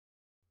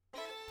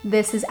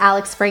This is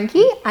Alex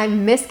Frankie.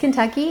 I'm Miss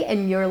Kentucky,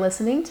 and you're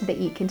listening to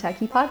the Eat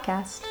Kentucky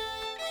podcast.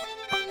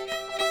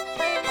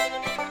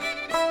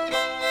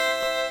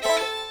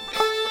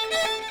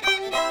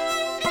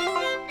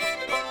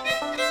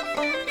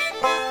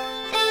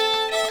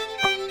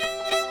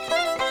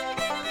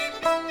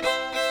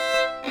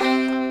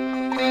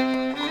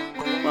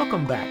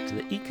 Welcome back to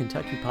the Eat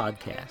Kentucky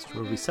podcast,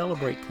 where we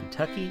celebrate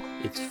Kentucky,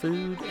 its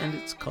food, and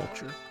its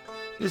culture.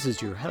 This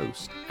is your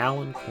host,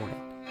 Alan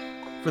Cornett.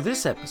 For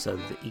this episode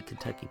of the Eat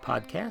Kentucky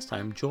podcast, I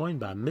am joined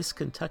by Miss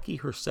Kentucky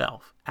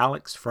herself,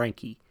 Alex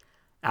Frankie.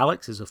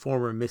 Alex is a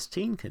former Miss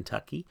Teen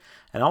Kentucky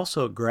and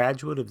also a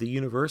graduate of the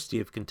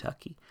University of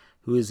Kentucky,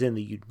 who is in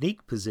the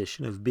unique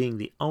position of being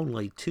the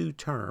only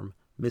two-term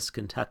Miss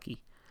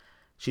Kentucky.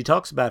 She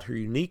talks about her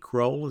unique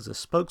role as a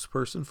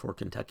spokesperson for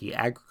Kentucky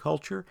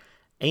agriculture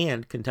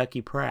and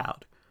Kentucky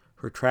Proud,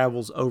 her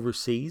travels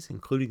overseas,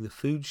 including the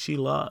food she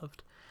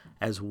loved,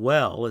 as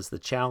well as the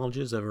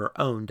challenges of her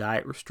own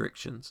diet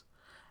restrictions.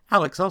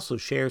 Alex also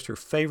shares her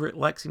favorite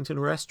Lexington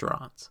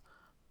restaurants.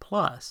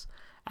 Plus,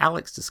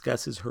 Alex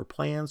discusses her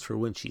plans for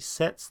when she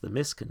sets the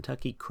Miss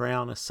Kentucky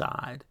crown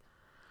aside.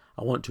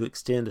 I want to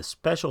extend a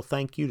special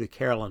thank you to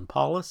Carolyn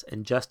Paulus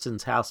and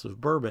Justin's House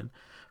of Bourbon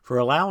for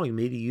allowing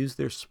me to use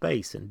their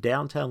space in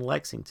downtown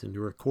Lexington to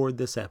record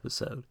this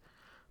episode.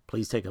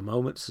 Please take a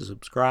moment to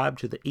subscribe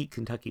to the Eat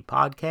Kentucky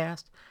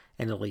podcast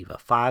and to leave a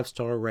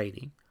 5-star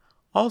rating.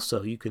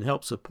 Also, you can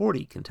help support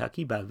Eat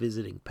Kentucky by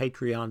visiting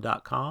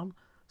patreon.com/Eat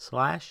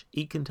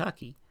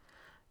Kentucky.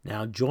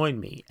 Now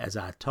join me as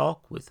I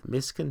talk with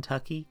Miss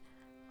Kentucky,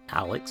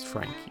 Alex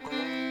Frankie.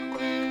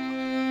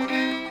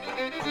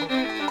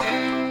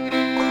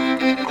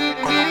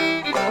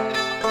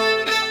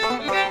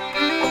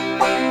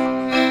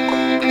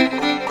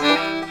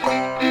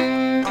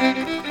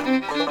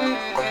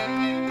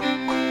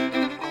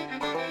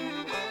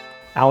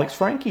 Alex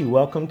Frankie,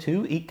 welcome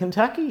to Eat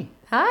Kentucky.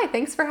 Hi,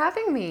 thanks for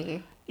having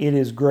me. It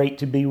is great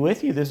to be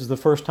with you. This is the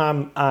first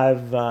time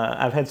I've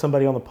had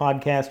somebody on the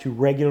podcast who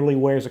regularly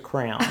wears a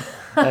crown.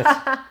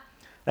 That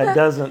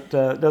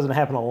doesn't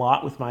happen a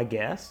lot with my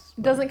guests.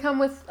 Doesn't come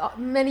with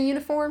many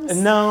uniforms?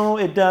 No,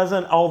 it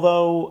doesn't.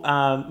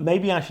 Although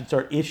maybe I should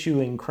start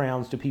issuing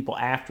crowns to people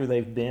after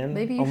they've been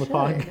on the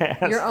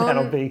podcast. Your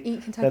own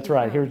Eat Kentucky. That's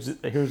right. Crowns.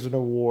 Here's an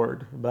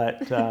award.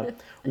 But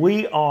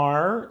we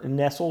are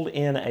nestled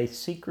in a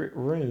secret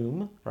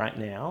room right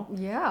now.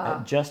 Yeah.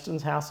 At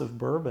Justin's House of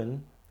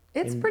Bourbon.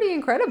 It's pretty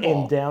incredible.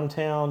 In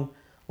downtown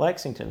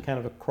Lexington, kind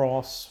of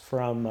across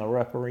from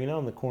Rupp Arena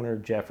on the corner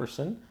of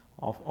Jefferson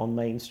off on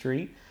Main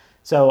Street.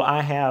 So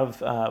I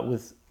have,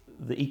 with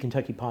the Eat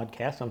Kentucky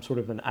podcast, I'm sort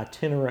of an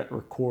itinerant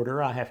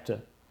recorder. I have to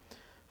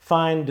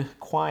find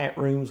quiet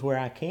rooms where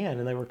I can,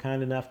 and they were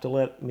kind enough to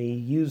let me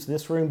use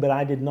this room, but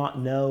I did not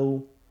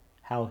know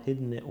how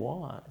hidden it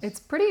was. It's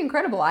pretty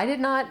incredible. I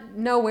did not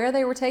know where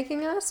they were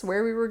taking us,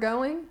 where we were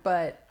going,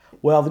 but...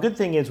 Well, the good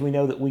thing is we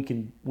know that we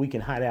can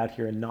hide out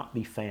here and not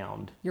be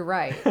found. You're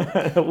right.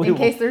 In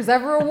case there's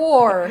ever a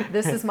war,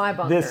 this is my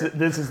bunker.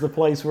 This is the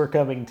place we're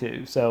coming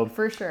to. So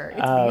for sure,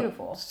 it's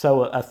beautiful.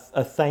 So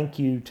a thank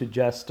you to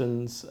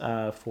Justin's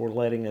for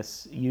letting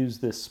us use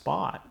this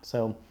spot.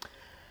 So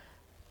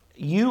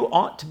you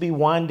ought to be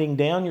winding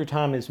down your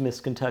time as Miss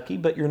Kentucky,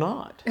 but you're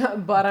not.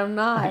 But I'm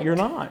not. You're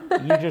not.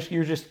 You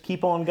just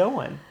keep on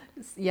going.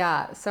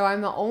 Yeah, so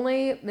I'm the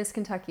only Miss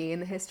Kentucky in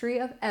the history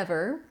of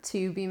ever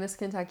to be Miss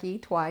Kentucky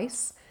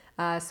twice.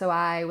 So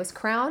I was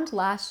crowned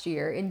last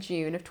year in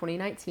June of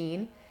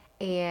 2019,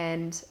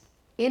 and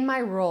in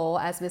my role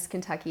as Miss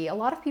Kentucky, a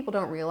lot of people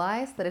don't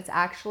realize that it's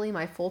actually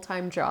my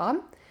full-time job.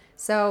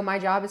 So my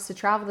job is to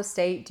travel the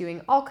state doing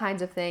all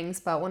kinds of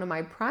things, but one of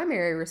my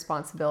primary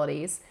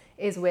responsibilities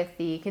is with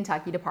the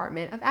Kentucky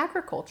Department of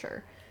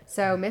Agriculture.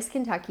 So Miss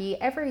Kentucky,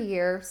 every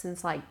year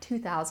since like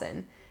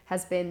 2000,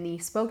 has been the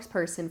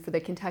spokesperson for the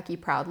Kentucky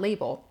Proud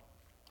label,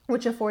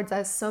 which affords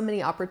us so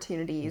many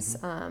opportunities,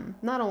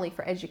 not only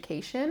for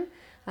education.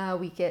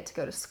 We get to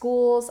go to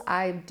schools.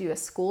 I do a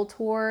school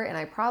tour, and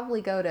I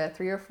probably go to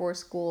 3 or 4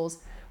 schools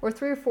or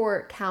 3 or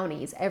 4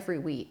 counties every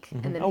week,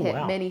 and then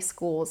hit many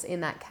schools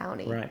in that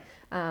county. Right.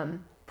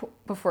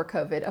 Before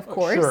COVID, of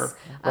course. Sure.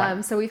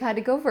 Right. So we've had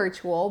to go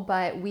virtual,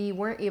 but we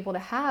weren't able to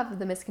have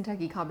the Miss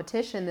Kentucky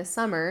competition this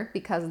summer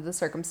because of the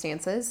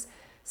circumstances.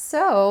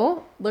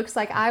 So, looks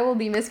like I will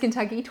be Miss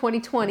Kentucky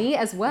 2020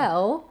 as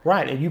well.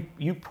 Right, and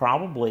you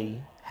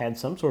probably had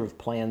some sort of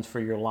plans for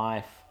your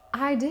life.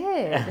 I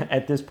did.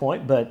 At this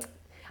point, but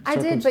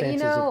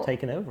circumstances have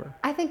taken over.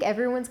 I think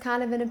everyone's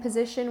kind of in a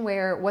position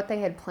where what they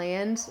had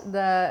planned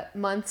the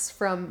months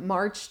from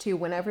March to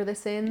whenever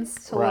this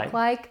ends to look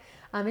like,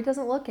 it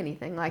doesn't look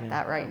anything like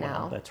that right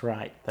now. That's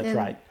right.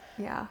 Right.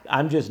 Yeah.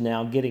 I'm just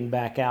now getting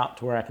back out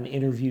to where I can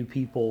interview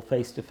people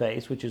face to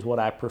face, which is what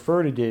I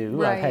prefer to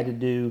do. Right.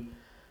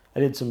 I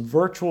did some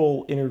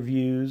virtual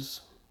interviews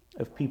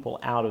of people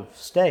out of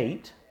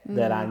state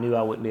that I knew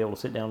I wouldn't be able to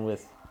sit down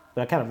with.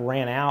 But I kind of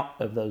ran out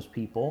of those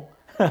people,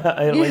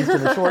 at least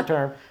in the short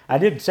term. I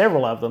did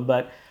several of them,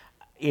 but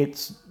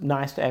it's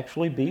nice to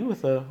actually be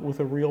with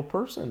a real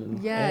person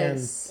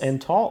Yes.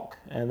 and talk,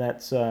 and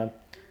that's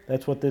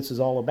what this is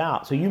all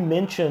about. So you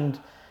mentioned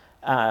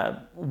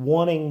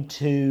wanting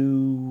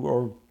to,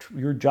 or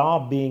your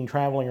job being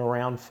traveling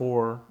around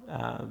for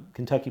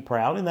Kentucky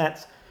Proud, and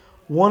that's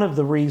one of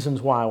the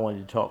reasons why I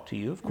wanted to talk to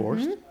you, of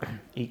course,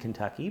 Eat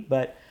Kentucky.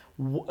 But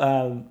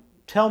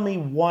tell me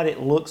what it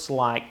looks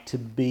like to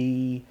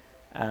be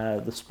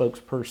the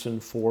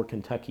spokesperson for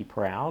Kentucky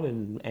Proud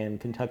and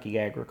Kentucky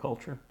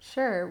agriculture.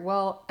 Sure.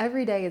 Well,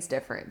 every day is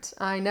different.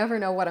 I never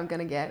know what I'm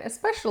going to get,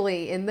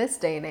 especially in this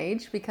day and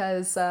age,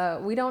 because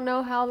we don't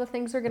know how the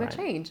things are going to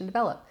change and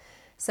develop.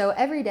 So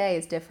every day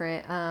is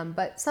different.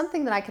 But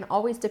something that I can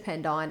always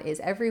depend on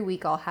is every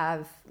week I'll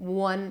have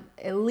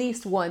at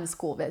least one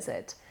school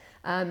visit.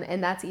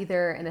 And that's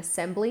either an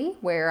assembly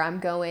where I'm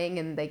going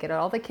and they get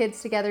all the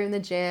kids together in the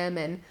gym,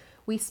 and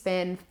we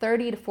spend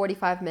 30 to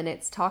 45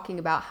 minutes talking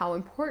about how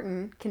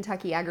important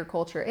Kentucky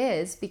agriculture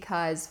is,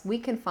 because we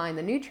can find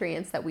the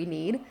nutrients that we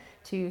need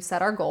to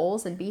set our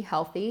goals and be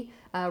healthy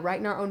right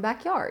in our own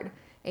backyard.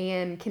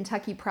 And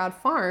Kentucky Proud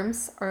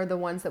Farms are the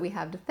ones that we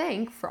have to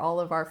thank for all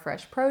of our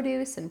fresh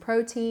produce and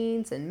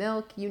proteins and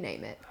milk, you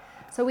name it.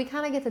 So we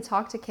kind of get to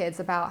talk to kids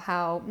about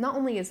how not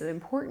only is it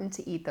important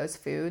to eat those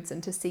foods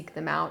and to seek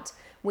them out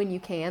when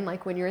you can,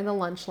 like when you're in the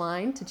lunch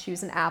line, to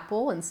choose an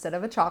apple instead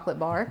of a chocolate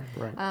bar,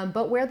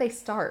 but where they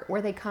start,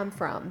 where they come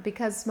from.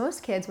 Because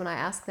most kids, when I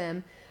ask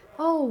them,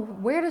 oh,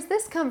 where does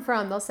this come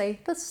from? They'll say,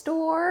 the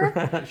store.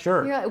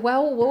 Sure. You're like,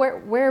 well,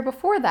 where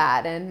before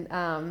that?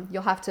 And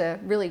you'll have to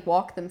really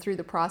walk them through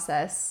the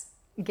process,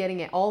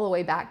 getting it all the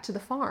way back to the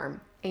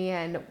farm.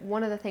 And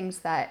one of the things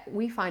that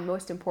we find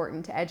most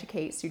important to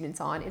educate students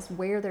on is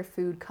where their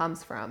food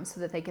comes from so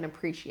that they can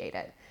appreciate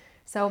it.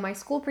 So my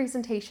school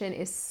presentation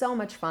is so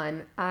much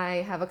fun.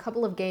 I have a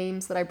couple of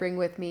games that I bring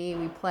with me.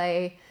 We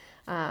play.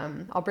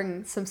 I'll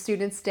bring some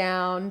students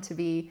down to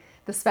be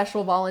the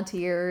special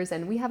volunteers,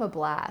 and we have a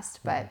blast.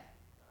 But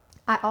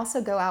I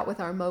also go out with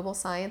our Mobile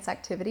Science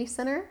Activity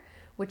Center,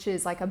 which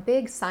is like a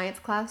big science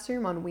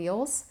classroom on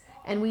wheels.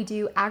 And we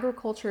do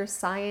agriculture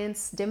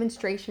science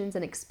demonstrations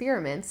and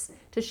experiments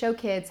to show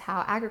kids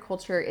how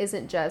agriculture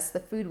isn't just the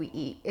food we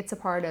eat. It's a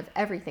part of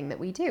everything that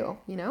we do.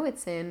 You know,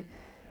 it's in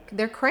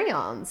their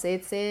crayons,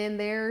 it's in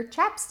their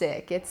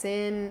chapstick, it's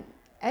in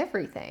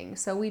everything.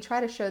 So we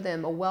try to show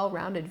them a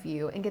well-rounded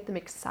view and get them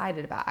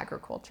excited about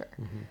agriculture.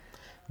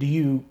 Do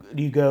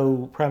you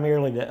go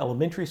primarily to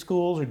elementary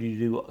schools, or do you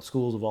do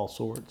schools of all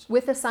sorts?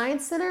 With the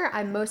Science Center,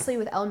 I'm mostly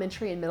with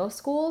elementary and middle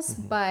schools,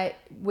 but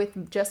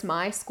with just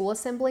my school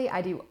assembly,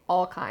 I do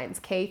all kinds,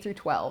 K through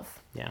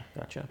 12. Yeah,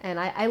 gotcha. And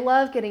I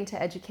love getting to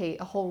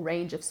educate a whole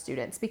range of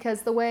students,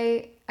 because the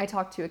way I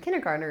talk to a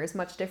kindergartner is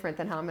much different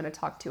than how I'm going to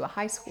talk to a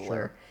high schooler.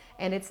 Sure.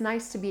 And it's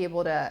nice to be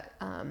able to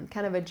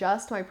kind of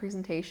adjust my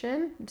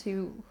presentation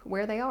to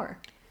where they are.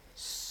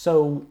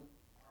 So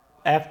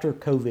after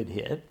COVID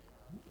hit,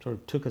 sort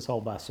of took us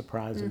all by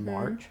surprise in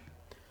March,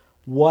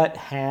 what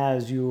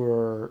has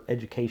your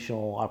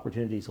educational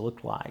opportunities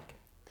looked like?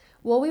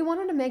 Well, we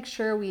wanted to make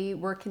sure we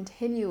were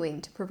continuing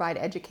to provide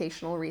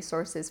educational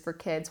resources for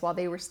kids while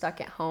they were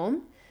stuck at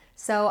home.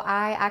 So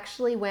I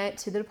actually went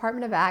to the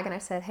Department of Ag and I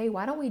said, hey,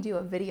 why don't we do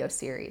a video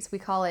series? We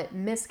call it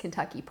Miss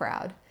Kentucky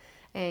Proud,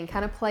 and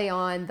kind of play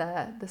on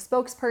the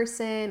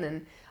spokesperson,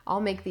 and I'll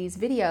make these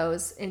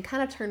videos and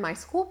kind of turn my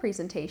school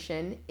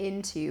presentation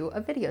into a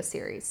video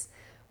series.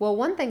 Well,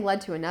 one thing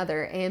led to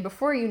another, and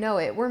before you know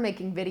it, we're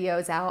making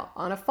videos out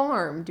on a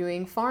farm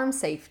doing farm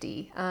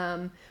safety.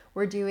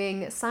 We're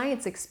doing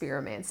science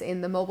experiments in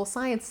the Mobile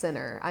Science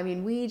Center. I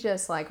mean, we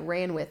just like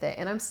ran with it,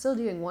 and I'm still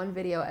doing one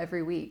video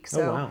every week.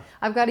 So wow.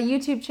 I've got a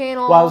YouTube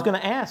channel. Well, I was going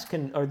to ask,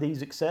 are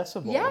these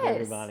accessible to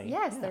everybody?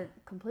 Yes, they're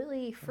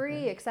completely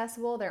free,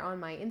 accessible. They're on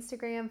my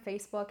Instagram,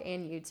 Facebook,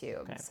 and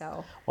YouTube. Okay.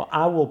 So, well,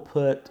 I will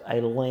put a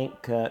link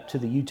to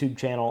the YouTube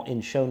channel in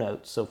show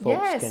notes, so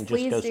folks can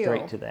just go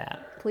straight to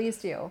that. Please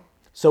do.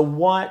 So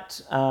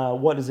what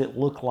does it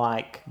look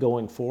like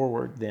going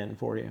forward then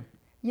for you?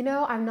 You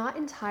know, I'm not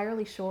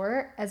entirely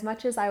sure. As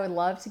much as I would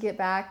love to get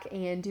back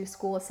and do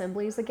school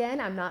assemblies again,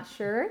 I'm not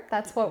sure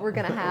that's what we're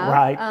going to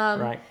have.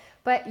 Right.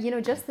 But, you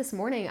know, just this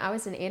morning, I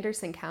was in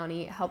Anderson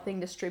County helping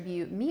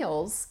distribute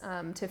meals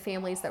to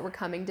families that were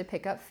coming to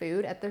pick up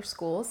food at their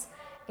schools.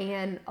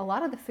 And a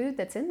lot of the food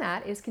that's in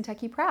that is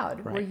Kentucky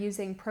Proud. Right. We're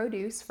using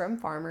produce from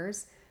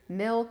farmers,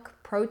 milk,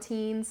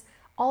 proteins.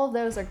 All of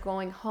those are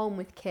going home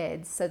with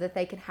kids so that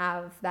they can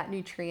have that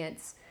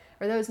nutrients,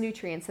 or those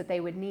nutrients that they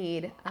would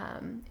need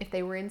if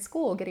they were in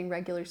school getting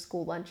regular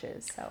school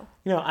lunches. So,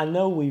 you know, I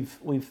know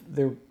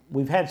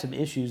we've had some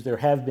issues. There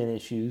have been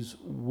issues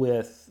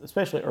with,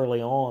 especially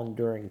early on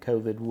during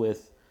COVID,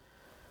 with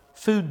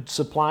food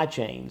supply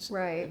chains.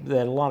 Right.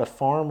 That a lot of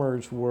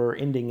farmers were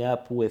ending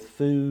up with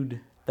food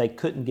they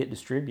couldn't get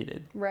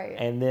distributed. Right.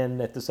 And then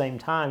at the same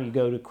time, you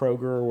go to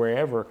Kroger or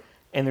wherever,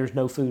 and there's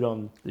no food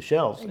on the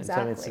shelves in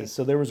some instances.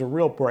 So there was a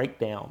real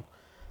breakdown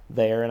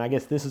there, and I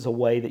guess this is a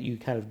way that you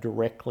kind of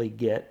directly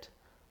get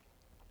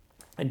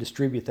and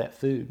distribute that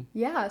food.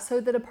 Yeah, so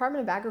the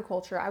Department of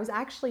Agriculture, I was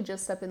actually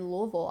just up in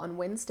Louisville on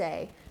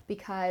Wednesday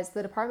because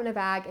the Department of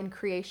Ag and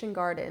Creation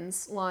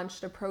Gardens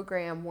launched a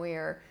program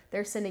where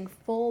they're sending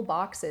full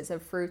boxes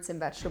of fruits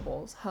and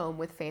vegetables home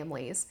with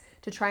families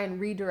to try and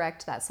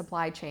redirect that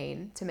supply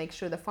chain to make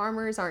sure the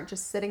farmers aren't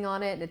just sitting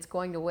on it and it's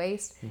going to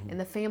waste, and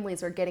the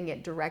families are getting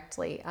it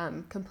directly,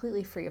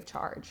 completely free of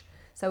charge.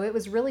 So it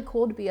was really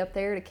cool to be up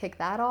there to kick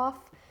that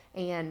off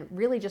and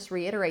really just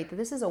reiterate that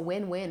this is a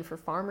win-win for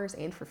farmers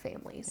and for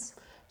families.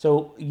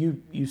 So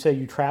you say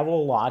you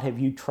travel a lot. Have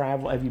you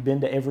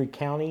been to every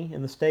county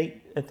in the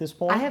state at this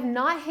point? I have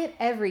not hit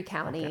every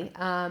county. Okay.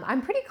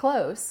 I'm pretty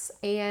close,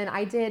 and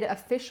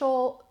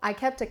I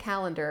kept a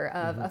calendar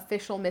of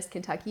official Miss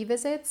Kentucky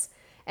visits,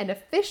 and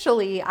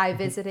officially I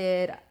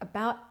visited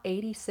about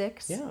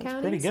 86 counties.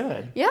 That's pretty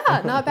good.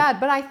 Yeah, not bad,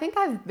 but I think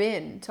I've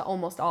been to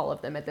almost all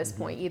of them at this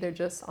point, either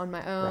just on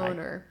my own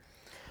or...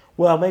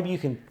 Well, maybe you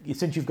can,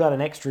 since you've got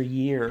an extra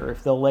year,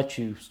 if they'll let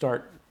you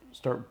start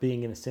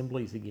being in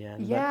assemblies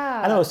again.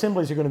 Yeah. But I know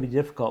assemblies are going to be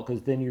difficult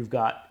because then you've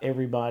got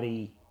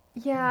everybody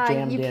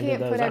jammed into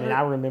those.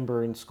 I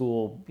remember in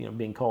school,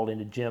 being called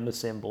into gym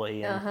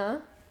assembly and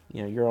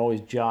you're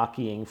always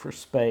jockeying for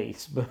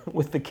space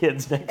with the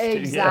kids next to you.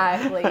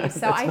 Exactly.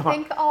 So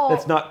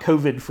that's not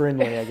COVID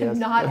friendly, I guess.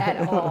 Not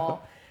at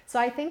all. So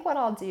I think what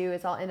I'll do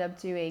is I'll end up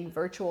doing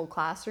virtual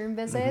classroom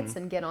visits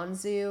and get on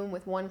Zoom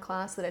with one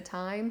class at a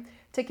time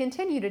to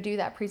continue to do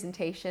that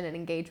presentation and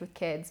engage with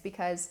kids,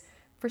 because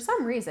for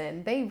some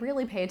reason they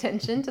really pay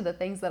attention to the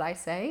things that I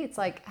say. It's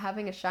like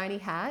having a shiny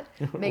hat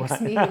makes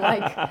me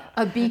like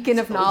a beacon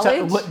of knowledge.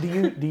 So what, do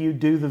you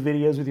do the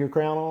videos with your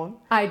crown on?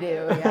 I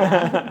do,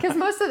 yeah. Because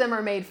most of them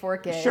are made for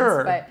kids.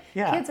 Sure. But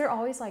kids are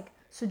always like,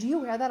 so do you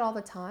wear that all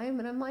the time?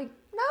 And I'm like,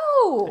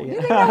 no. You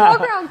think I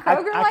walk around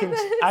Kroger like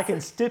this? I can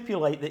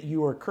stipulate that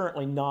you are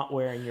currently not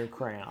wearing your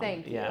crown.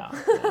 Thank you. Yeah.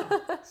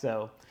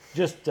 So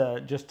just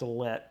to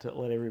let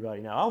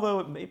everybody know. Although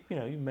it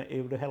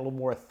would have had a little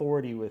more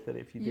authority with it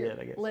if you did,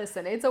 I guess.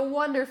 Listen, it's a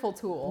wonderful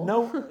tool.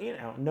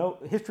 No.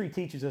 History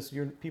teaches us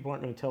people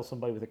aren't going to tell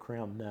somebody with a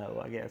crown no.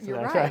 I guess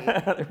you're right.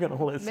 They're going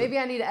to listen. Maybe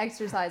I need to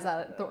exercise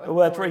that. Well,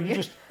 that's right. You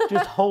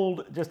just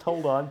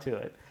hold on to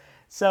it.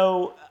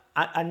 So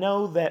I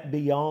know that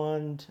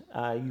beyond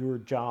your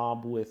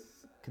job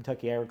with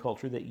Kentucky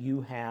Agriculture, that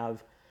you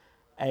have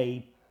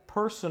a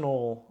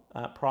personal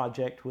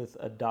project with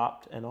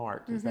Adopt an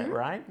Art. Is that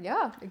right?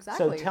 Yeah,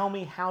 exactly. So tell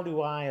me, how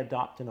do I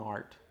adopt an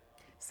art?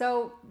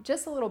 So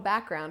just a little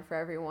background for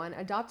everyone.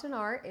 Adopt an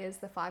Art is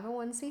the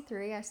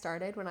 501c3 I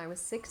started when I was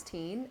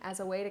 16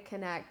 as a way to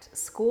connect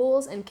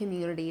schools and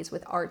communities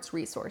with arts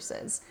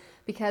resources.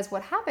 Because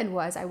what happened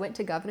was I went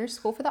to Governor's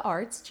School for the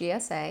Arts,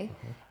 GSA,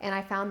 and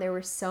I found there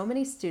were so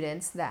many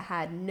students that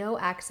had no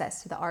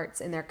access to the arts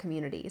in their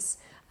communities,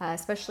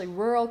 especially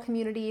rural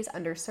communities,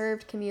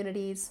 underserved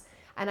communities.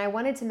 And I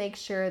wanted to make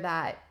sure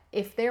that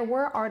if there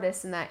were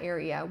artists in that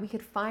area, we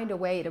could find a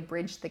way to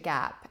bridge the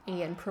gap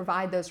and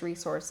provide those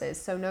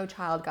resources so no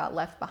child got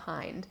left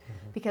behind.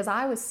 Because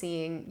I was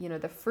seeing,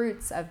 the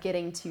fruits of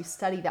getting to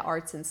study the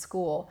arts in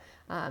school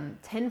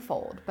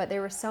tenfold, but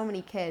there were so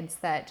many kids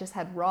that just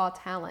had raw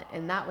talent,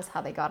 and that was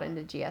how they got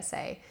into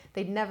GSA.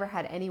 They'd never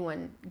had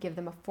anyone give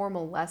them a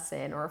formal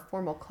lesson or a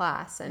formal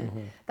class,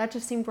 and that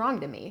just seemed wrong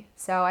to me.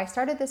 So I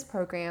started this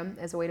program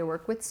as a way to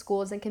work with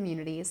schools and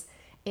communities.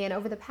 And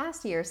over the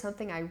past year,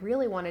 something I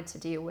really wanted to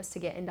do was to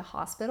get into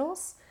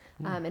hospitals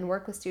and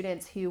work with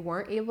students who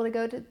weren't able to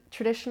go to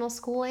traditional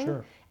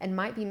schooling and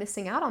might be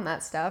missing out on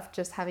that stuff,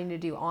 just having to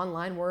do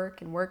online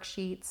work and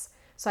worksheets.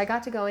 So I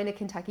got to go into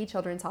Kentucky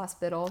Children's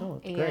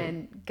Hospital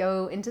and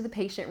go into the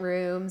patient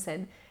rooms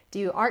and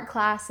do art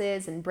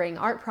classes and bring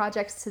art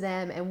projects to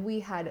them, and we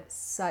had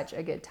such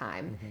a good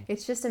time.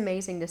 It's just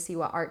amazing to see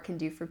what art can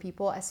do for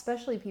people,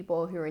 especially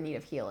people who are in need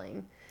of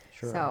healing.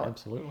 Sure, so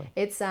absolutely.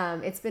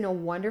 It's been a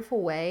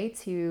wonderful way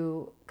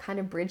to kind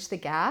of bridge the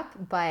gap,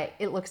 but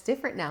it looks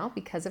different now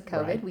because of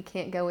COVID. Right. We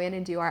can't go in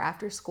and do our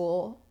after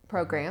school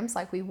programs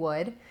like we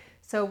would.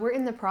 So we're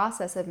in the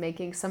process of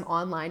making some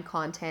online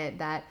content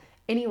that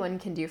anyone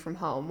can do from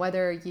home,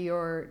 whether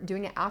you're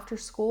doing it after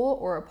school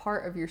or a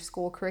part of your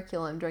school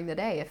curriculum during the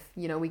day. If,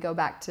 we go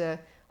back to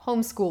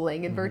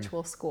homeschooling and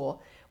virtual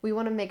school, we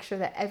want to make sure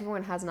that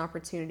everyone has an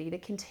opportunity to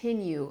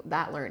continue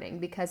that learning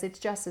because it's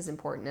just as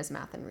important as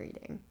math and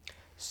reading.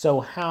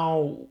 So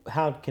how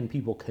can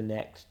people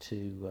connect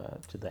to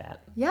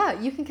that? Yeah,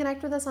 you can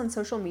connect with us on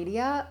social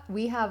media.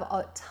 We have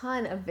a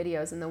ton of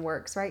videos in the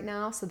works right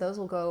now, so those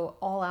will go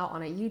all out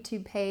on a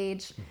YouTube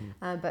page.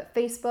 But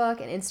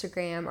Facebook and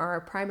Instagram are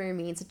our primary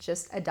means. It's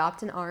just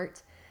Adopt an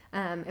Art.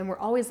 And we're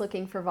always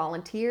looking for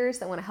volunteers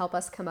that want to help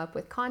us come up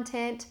with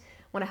content,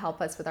 want to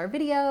help us with our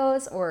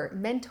videos or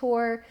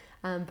mentor.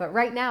 But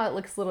right now it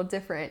looks a little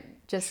different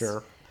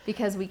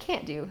because we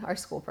can't do our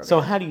school program. So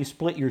how do you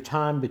split your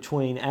time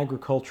between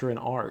agriculture and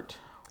art?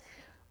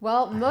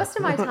 Well, most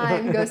of my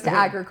time goes to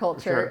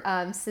agriculture,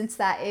 since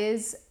that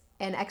is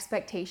an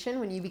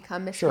expectation when you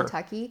become Miss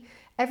Kentucky.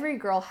 every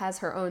girl has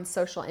her own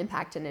social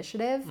impact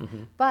initiative,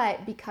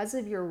 but because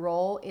of your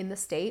role in the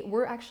state,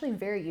 we're actually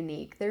very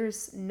unique.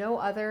 There's no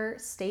other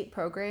state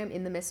program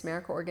in the Miss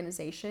America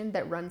organization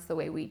that runs the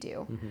way we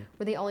do.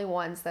 We're the only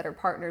ones that are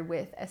partnered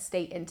with a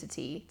state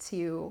entity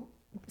to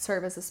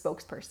serve as a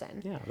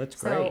spokesperson. Yeah, that's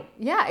So, great.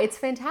 yeah, it's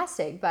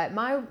fantastic. But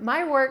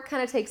my work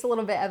kind of takes a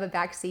little bit of a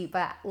backseat,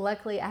 but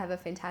luckily I have a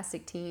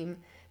fantastic team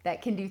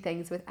that can do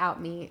things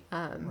without me.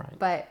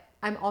 But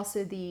I'm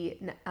also the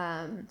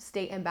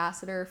state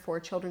ambassador for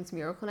Children's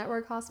Miracle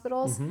Network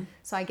hospitals.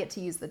 So I get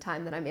to use the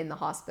time that I'm in the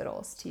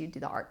hospitals to do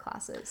the art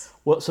classes.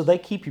 Well, so they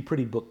keep you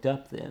pretty booked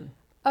up then.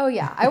 Oh,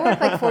 yeah. I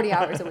work like 40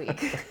 hours a week.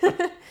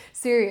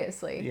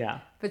 Seriously. Yeah.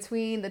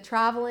 Between the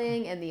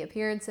traveling and the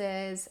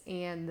appearances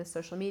and the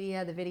social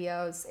media, the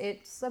videos,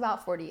 it's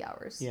about 40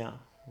 hours. Yeah.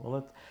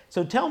 Well,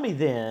 so tell me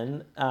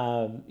then,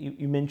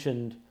 you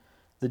mentioned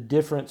the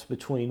difference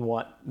between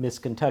what Miss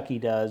Kentucky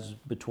does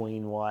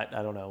between what,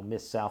 I don't know,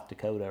 Miss South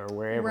Dakota or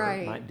wherever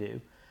it might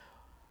do.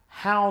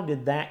 How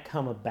did that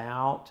come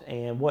about,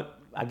 and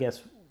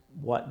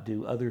what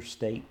do other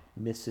state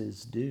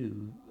misses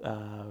do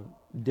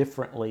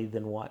differently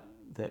than what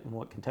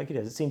Kentucky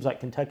does? It seems like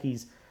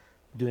Kentucky's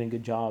doing a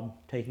good job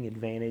taking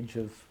advantage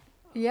of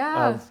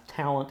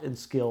talent and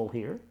skill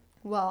here.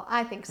 Well,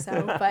 I think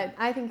so, but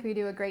I think we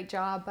do a great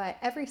job. But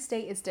every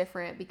state is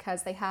different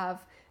because they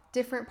have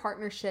different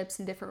partnerships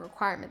and different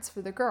requirements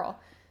for the girl.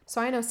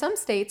 So I know some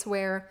states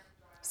where,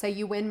 say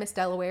you win Miss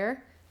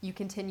Delaware, you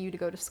continue to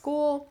go to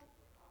school,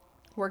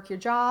 work your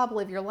job,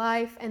 live your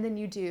life, and then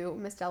you do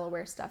Miss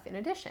Delaware stuff in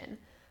addition.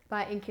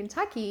 But in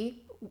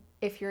Kentucky,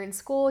 if you're in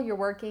school, you're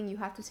working, you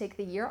have to take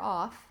the year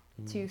off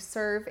to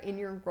serve in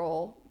your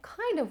role,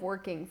 kind of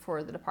working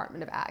for the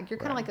Department of Ag. You're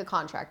kind of like a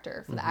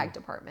contractor for the Ag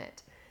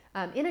department.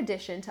 In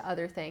addition to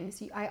other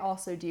things, I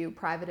also do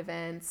private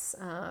events,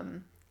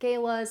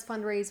 galas,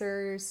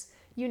 fundraisers,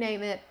 you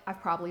name it.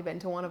 I've probably been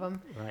to one of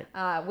them,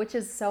 which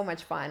is so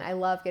much fun. I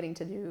love getting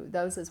to do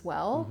those as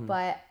well.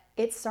 But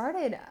it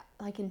started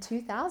like in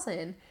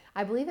 2000.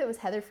 I believe it was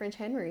Heather French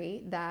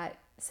Henry that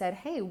said,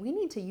 hey, we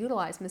need to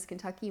utilize Miss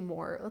Kentucky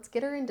more. Let's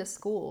get her into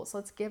schools.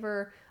 Let's give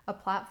her a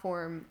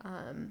platform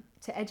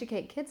to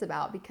educate kids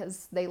about,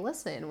 because they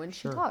listen when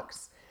she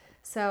talks.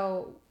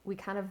 So we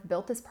kind of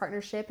built this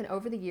partnership, and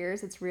over the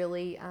years it's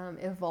really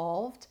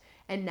evolved.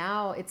 And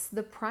now it's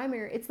the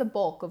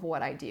bulk of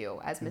what I do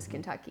as Miss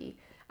Kentucky.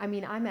 I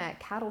mean, I'm at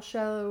cattle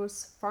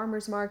shows,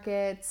 farmers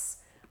markets.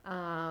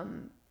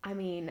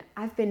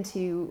 I've been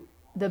to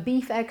the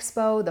Beef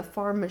Expo, the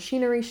Farm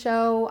Machinery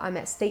Show. I'm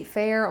at State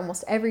Fair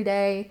almost every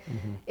day.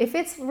 If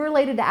it's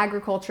related to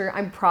agriculture,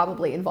 I'm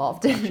probably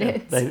involved in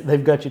it.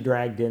 They've got you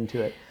dragged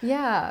into it.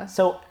 Yeah.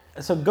 So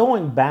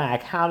going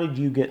back, how did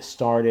you get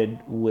started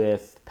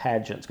with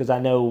pageants? Because I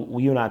know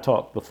you and I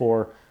talked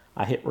before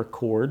I hit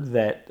record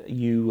that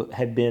you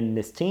had been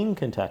Miss Teen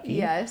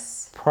Kentucky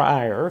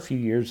prior, a few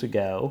years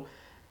ago.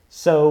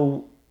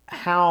 So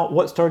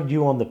what started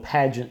you on the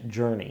pageant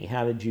journey?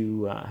 How did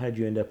you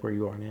end up where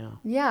you are now?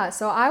 Yeah,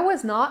 so I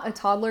was not a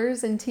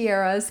toddlers and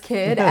tiaras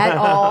kid at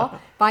all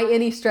by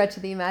any stretch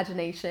of the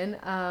imagination.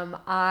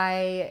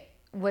 I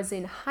was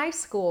in high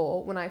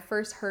school when I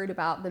first heard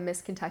about the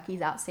Miss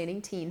Kentucky's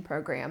Outstanding Teen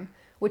program,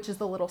 which is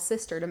the little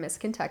sister to Miss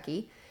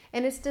Kentucky.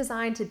 And it's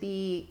designed to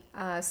be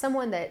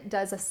someone that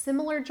does a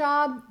similar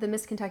job. The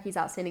Miss Kentucky's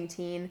Outstanding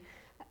Teen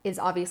is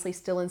obviously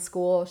still in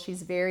school.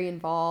 She's very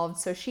involved.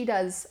 So she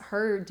does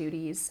her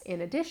duties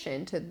in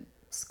addition to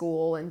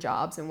school and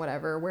jobs and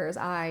whatever, whereas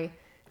I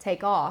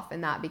take off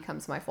and that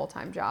becomes my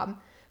full-time job.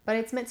 But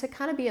it's meant to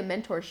kind of be a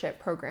mentorship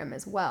program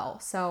as well.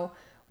 So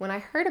when I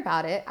heard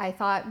about it, I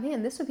thought,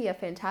 man, this would be a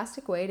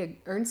fantastic way to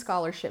earn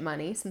scholarship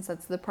money, since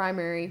that's the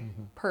primary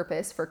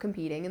purpose for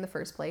competing in the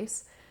first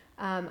place.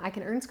 I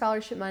can earn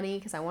scholarship money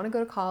because I want to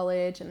go to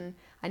college and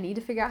I need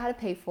to figure out how to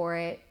pay for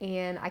it,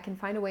 and I can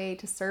find a way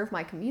to serve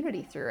my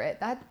community through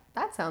it.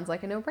 That sounds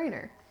like a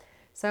no-brainer.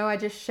 So I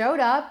just showed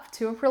up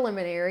to a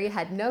preliminary,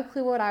 had no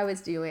clue what I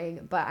was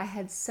doing, but I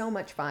had so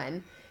much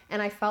fun.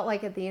 And I felt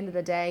like at the end of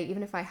the day,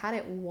 even if I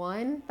hadn't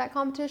won that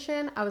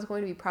competition, I was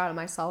going to be proud of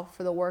myself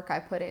for the work I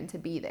put in to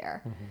be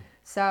there.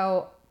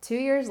 So 2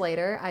 years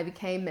later, I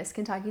became Miss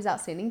Kentucky's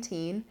Outstanding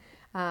Teen.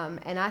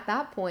 And at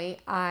that point,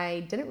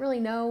 I didn't really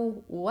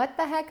know what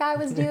the heck I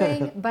was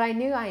doing, but I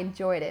knew I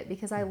enjoyed it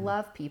because I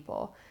love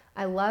people.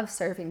 I love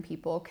serving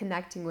people,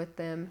 connecting with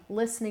them,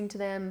 listening to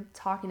them,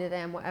 talking to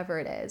them, whatever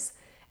it is.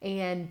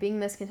 And being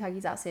Miss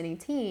Kentucky's Outstanding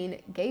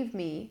Teen gave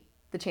me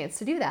the chance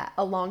to do that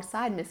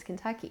alongside Miss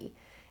Kentucky.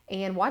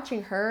 And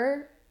watching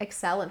her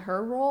excel in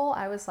her role,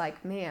 I was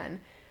like,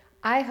 man,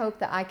 I hope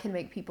that I can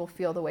make people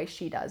feel the way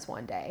she does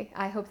one day.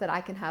 I hope that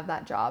I can have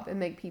that job and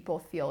make people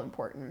feel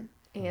important.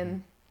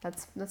 And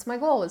that's my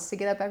goal, is to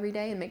get up every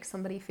day and make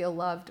somebody feel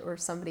loved or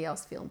somebody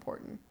else feel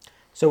important.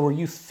 So were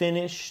you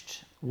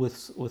finished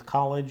with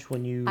college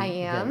when you? I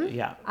am.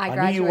 Yeah, I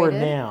knew you were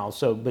graduated. now.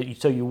 So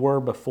you were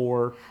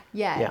before.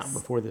 Yes. Yeah,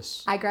 before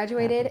this. I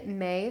graduated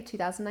May of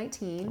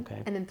 2019.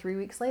 Okay. And then 3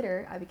 weeks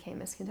later, I became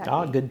Miss Kentucky.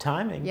 Oh, good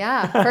timing.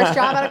 Yeah, first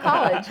job out of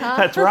college, huh?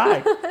 That's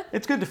right.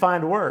 It's good to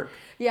find work.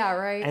 Yeah,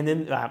 right. And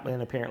then,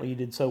 and apparently you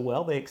did so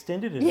well, they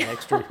extended it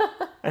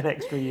an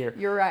extra year.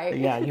 You're right.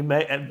 Yeah, you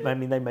may. I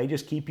mean, they may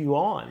just keep you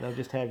on. They'll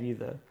just have you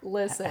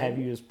Listen, have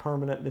you as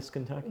permanent Miss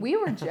Kentucky. We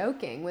were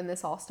joking when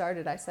this all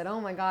started. I said,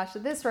 "Oh my gosh,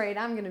 at this rate,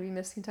 I'm going to be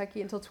Miss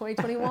Kentucky until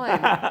 2021."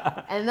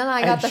 And then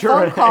I got the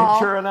phone call. And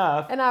sure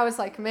enough. And I was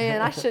like,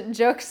 "Man, I shouldn't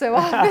joke so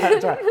often."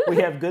 That's right. We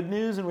have good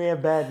news and we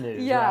have bad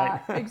news. Yeah,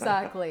 right?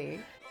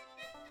 exactly.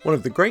 One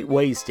of the great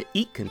ways to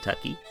eat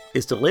Kentucky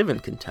is to live in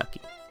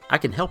Kentucky. I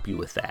can help you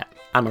with that.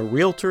 I'm a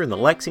realtor in the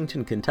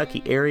Lexington,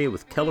 Kentucky area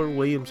with Keller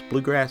Williams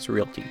Bluegrass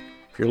Realty.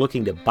 If you're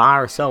looking to buy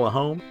or sell a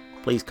home,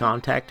 please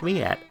contact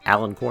me at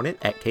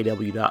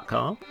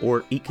alancornett@kw.com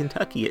or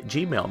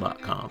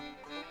eatkentucky@gmail.com.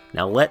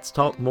 Now let's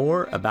talk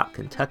more about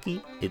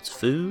Kentucky, its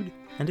food,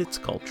 and its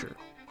culture.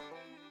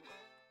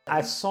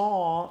 I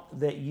saw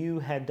that you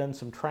had done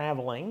some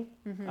traveling,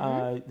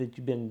 that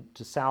you've been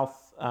to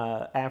South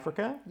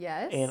Africa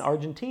and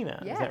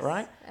Argentina. Yes, is that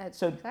right?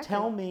 So exactly.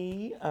 Tell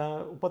me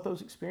what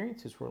those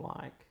experiences were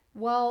like.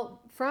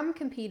 Well, from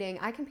competing,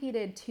 I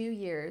competed 2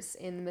 years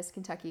in the Miss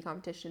Kentucky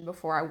competition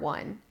before I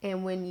won.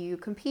 And when you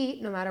compete,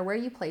 no matter where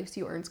you place,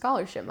 you earn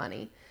scholarship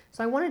money.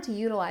 So I wanted to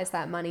utilize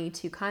that money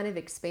to kind of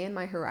expand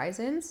my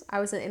horizons. I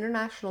was an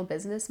international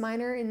business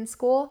minor in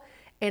school,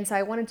 and so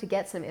I wanted to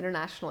get some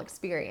international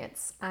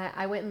experience.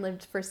 I went and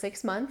lived for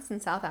 6 months in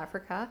South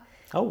Africa.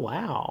 Oh,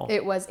 wow.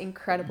 It was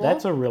incredible.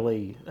 That's a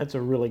really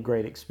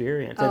great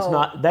experience.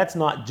 That's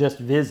not just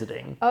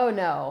visiting. Oh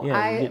no. You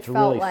get to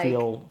really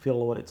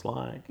feel what it's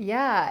like.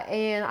 Yeah,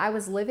 and I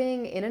was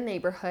living in a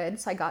neighborhood,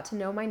 so I got to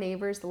know my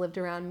neighbors that lived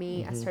around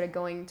me. I started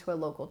going to a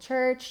local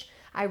church.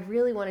 I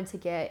really wanted to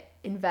get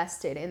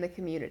invested in the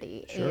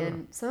community. Sure.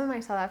 And some of my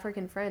South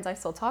African friends I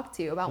still talk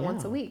to about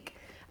once a week.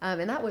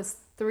 And that was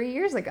 3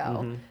 years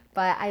ago.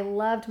 But I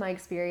loved my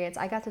experience.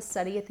 I got to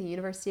study at the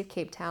University of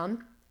Cape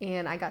Town,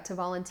 and I got to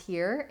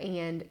volunteer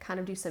and kind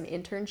of do some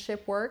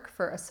internship work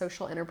for a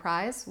social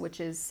enterprise,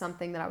 which is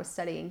something that I was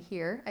studying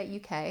here at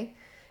UK.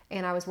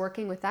 And I was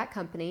working with that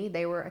company.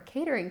 They were a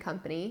catering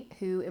company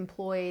who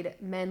employed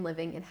men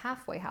living in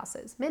halfway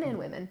houses, men and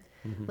women,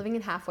 living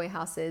in halfway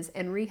houses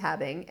and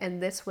rehabbing.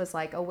 And this was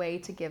like a way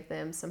to give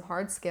them some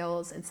hard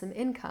skills and some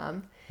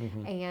income.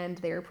 And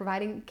they were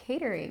providing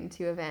catering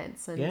to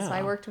events. And so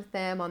I worked with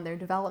them on their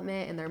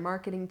development and their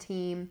marketing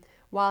team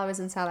while I was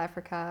in South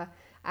Africa.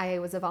 I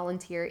was a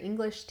volunteer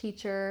English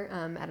teacher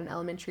at an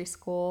elementary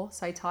school.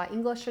 So I taught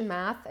English and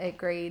math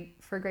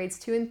for grades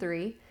 2 and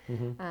 3.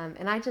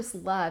 And I just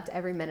loved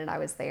every minute I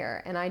was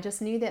there. And I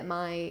just knew that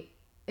my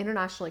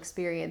international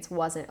experience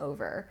wasn't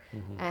over.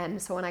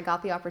 And so when I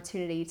got the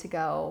opportunity to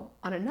go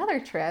on another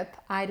trip,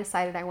 I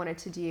decided I wanted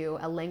to do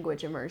a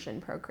language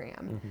immersion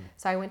program.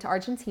 So I went to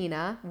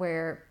Argentina,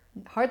 where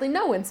hardly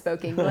no one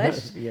spoke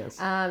English.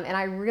 And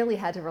I really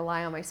had to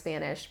rely on my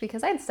Spanish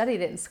because I had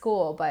studied it in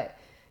school, but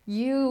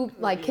you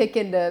like kick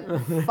into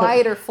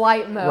fight or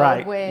flight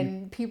mode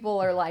when people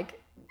are like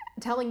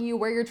telling you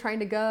where you're trying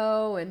to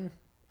go, and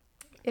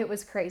it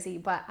was crazy.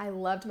 But I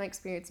loved my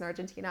experience in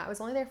Argentina. I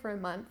was only there for a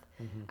month.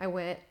 I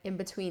went in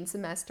between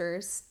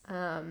semesters,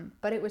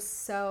 but it was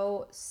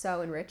so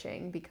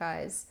enriching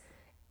because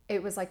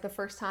it was like the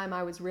first time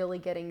I was really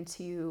getting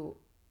to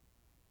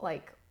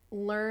like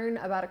learn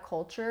about a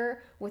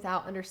culture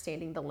without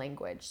understanding the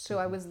language. So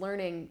I was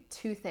learning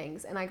two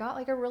things, and I got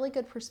like a really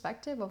good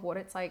perspective of what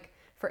it's like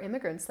for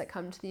immigrants that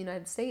come to the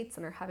United States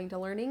and are having to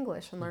learn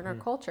English and learn our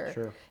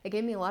culture. It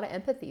gave me a lot of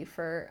empathy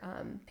for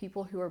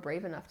people who are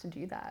brave enough to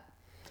do that.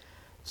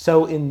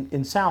 So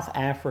in South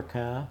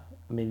Africa,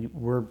 I mean,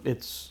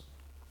 it's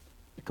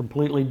a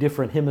completely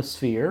different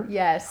hemisphere.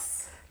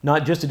 Yes.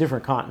 Not just a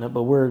different continent,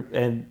 but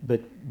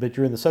but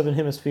you're in the southern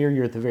hemisphere.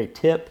 You're at the very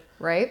tip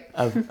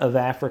of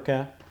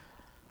Africa.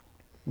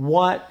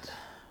 What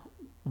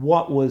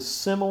was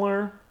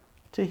similar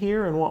to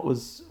here, and what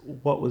was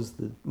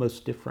the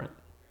most different?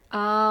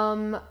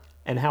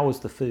 And how was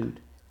the food?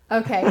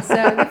 Okay, so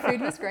the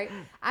food was great.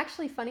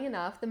 Actually, funny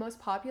enough, the most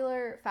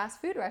popular fast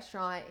food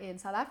restaurant in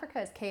South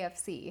Africa is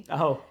KFC.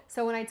 Oh.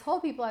 So when I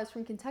told people I was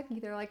from Kentucky,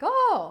 they're like,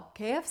 "Oh,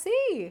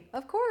 KFC,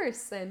 of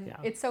course." And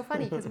it's so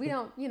funny because we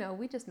don't,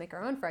 we just make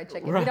our own fried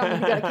chicken. We don't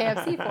need to go to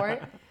KFC for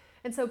it.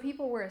 And so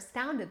people were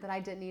astounded that I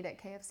didn't eat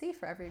at KFC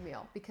for every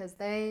meal because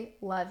they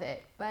love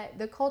it. But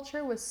the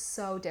culture was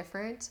so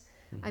different.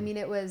 I mean,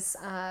 it was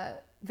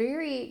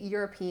very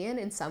European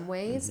in some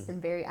ways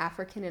and very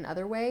African in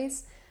other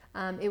ways.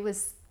 It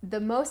was the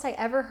most I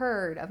ever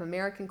heard of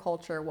American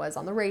culture was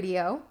on the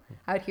radio.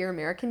 I would hear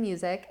American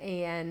music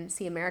and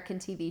see American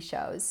TV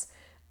shows.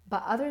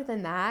 But other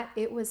than that,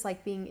 it was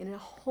like being in a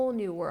whole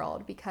new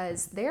world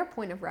because their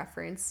point of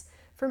reference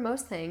for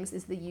most things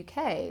is the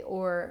UK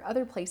or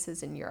other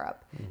places in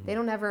Europe. They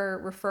don't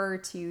ever refer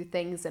to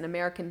things in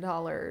American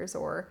dollars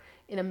or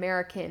in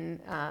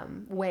American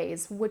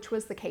ways, which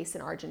was the case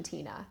in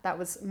Argentina. That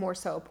was more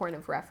so a point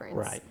of reference.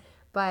 Right.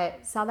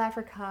 But South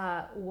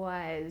Africa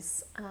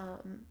was,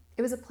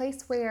 it was a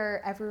place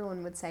where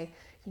everyone would say,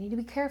 you need to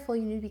be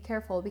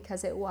careful,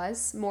 because it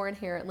was more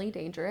inherently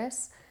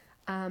dangerous.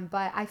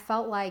 But I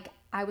felt like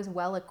I was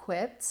well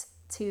equipped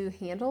to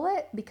handle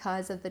it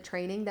because of the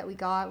training that we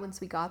got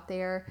once we got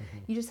there.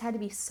 You just had to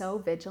be so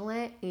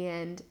vigilant,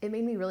 and it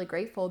made me really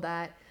grateful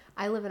that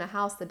I live in a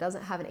house that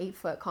doesn't have an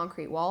 8-foot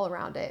concrete wall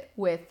around it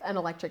with an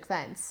electric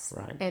fence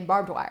and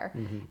barbed wire.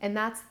 And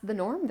that's the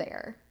norm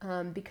there,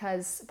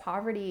 because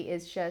poverty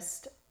is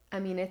just, I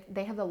mean,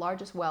 they have the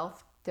largest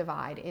wealth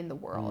divide in the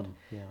world.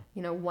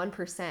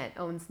 1%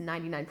 owns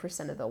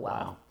 99% of the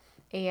wealth. Wow.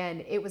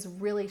 And it was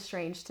really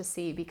strange to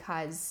see,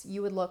 because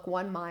you would look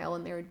 1 mile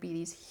and there would be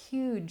these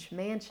huge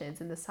mansions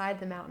in the side of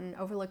the mountain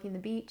overlooking the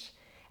beach.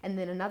 And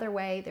then another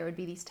way, there would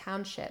be these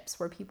townships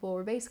where people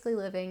were basically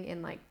living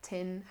in like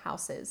tin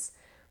houses,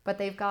 but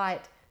they've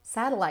got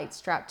satellites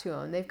strapped to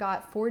them. They've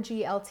got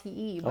 4G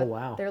LTE,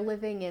 but they're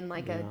living in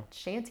like a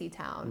shanty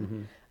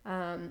town.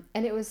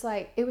 And it was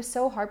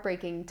so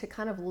heartbreaking to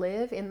kind of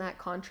live in that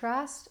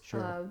contrast.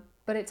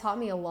 But it taught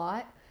me a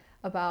lot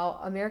about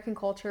American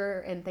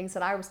culture and things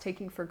that I was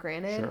taking for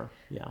granted.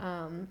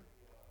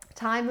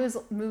 Time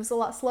moves a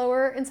lot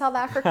slower in South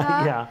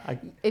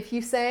Africa. If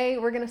you say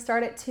we're going to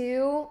start at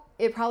 2,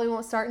 it probably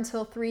won't start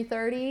until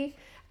 3:30.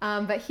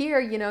 But here,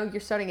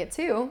 you're starting at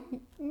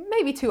 2,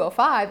 maybe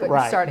 2:05, but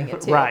you're starting at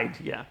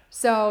 2.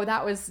 So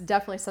that was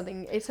definitely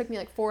something. It took me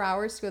like 4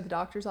 hours to go to the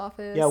doctor's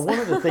office. One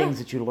of the things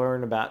that you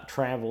learn about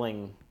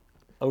traveling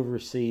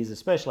overseas,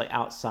 especially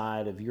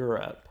outside of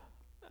Europe,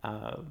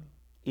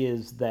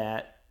 is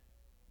that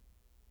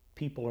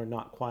people are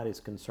not quite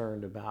as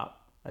concerned about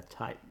a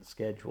tight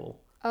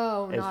schedule.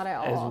 Not at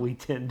all. As we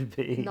tend to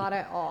be. Not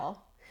at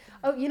all.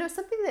 Oh,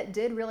 something that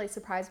did really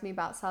surprise me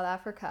about South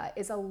Africa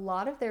is a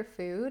lot of their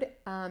food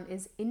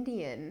is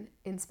Indian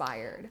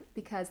inspired,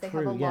 because they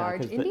have a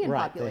large Indian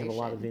population. They have a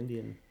lot of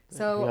Indian.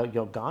 So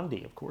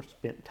Gandhi, of course,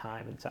 spent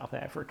time in South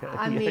Africa.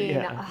 I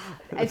mean,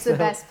 it's the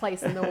best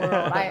place in the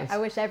world. I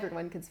wish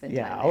everyone could spend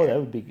time there. It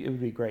would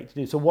be great to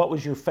do. So what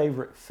was your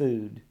favorite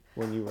food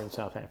when you were in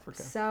South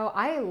Africa? So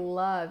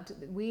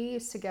we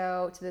used to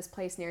go to this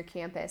place near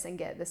campus and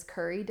get this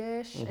curry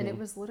dish, and it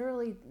was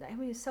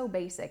so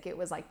basic. It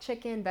was like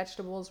chicken,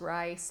 vegetables,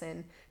 rice,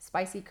 and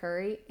spicy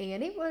curry,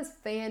 and it was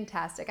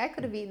fantastic. I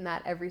could have eaten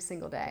that every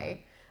single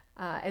day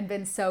and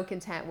been so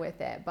content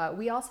with it. But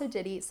we also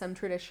did eat some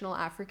traditional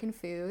African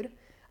food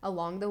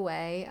along the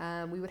way.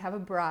 We would have a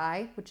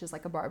braai, which is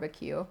like a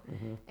barbecue,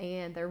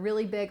 and they're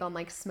really big on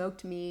like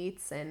smoked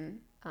meats,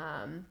 and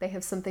they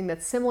have something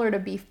that's similar to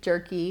beef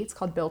jerky. It's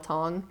called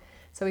biltong.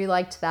 So we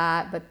liked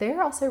that. But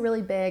they're also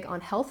really big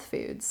on health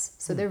foods.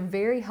 So they're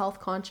very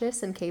health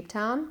conscious in Cape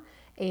Town.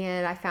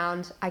 And I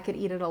found I could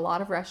eat at a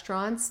lot of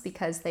restaurants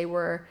because they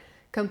were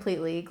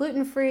completely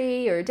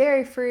gluten-free or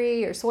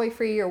dairy-free or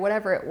soy-free or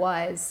whatever it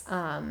was.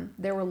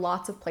 There were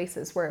lots of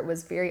places where it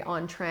was very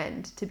on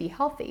trend to be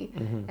healthy.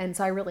 And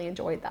so I really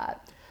enjoyed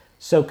that.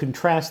 So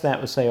contrast that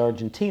with, say,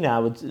 Argentina.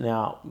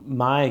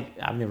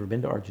 I've never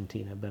been to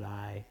Argentina, but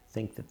I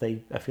think that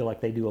I feel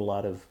like they do a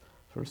lot of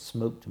sort of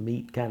smoked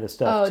meat kind of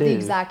stuff too. Oh, the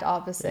exact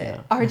opposite.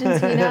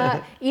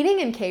 Argentina, eating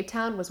in Cape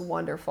Town was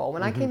wonderful.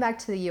 When I came back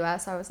to the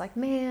U.S., I was like,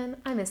 man,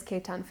 I miss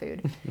Cape Town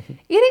food.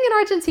 Eating in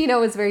Argentina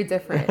was very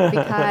different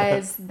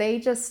because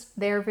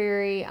they're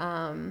very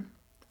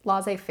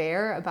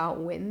laissez-faire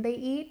about when they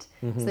eat.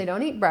 So they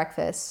don't eat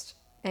breakfast.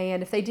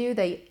 And if they do,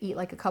 they eat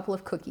like a couple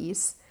of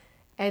cookies.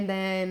 And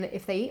then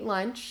if they eat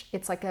lunch,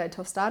 it's like a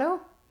tostado,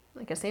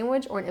 like a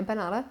sandwich, or an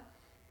empanada,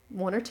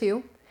 1 or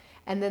 2.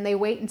 And then they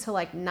wait until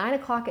like 9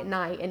 o'clock at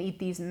night and eat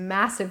these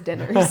massive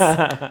dinners.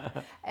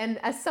 And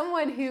as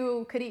someone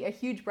who could eat a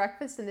huge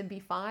breakfast and then be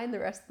fine the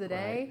rest of the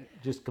day.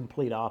 Just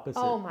complete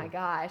opposite. Oh my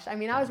gosh. I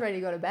mean, I was ready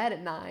to go to bed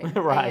at 9.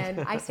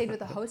 And I stayed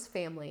with a host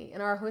family,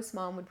 and our host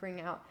mom would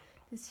bring out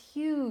this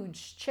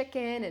huge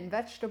chicken and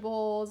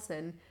vegetables,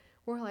 and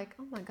we're like,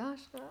 oh my gosh,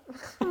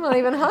 I'm not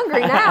even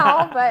hungry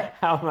now. But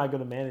how am I going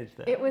to manage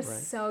that? It was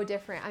so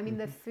different. I mean,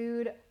 the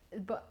food,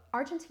 but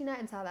Argentina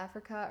and South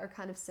Africa are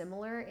kind of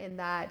similar in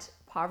that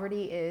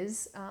poverty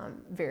is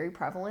very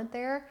prevalent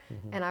there.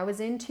 And I was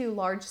in 2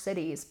 large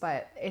cities,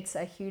 but it's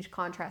a huge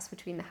contrast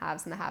between the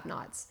haves and the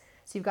have-nots.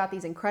 So you've got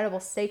these incredible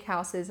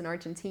steakhouses in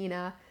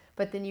Argentina,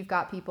 but then you've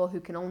got people who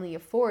can only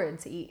afford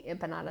to eat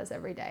empanadas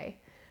every day.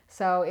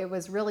 So it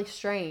was really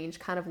strange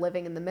kind of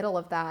living in the middle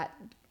of that,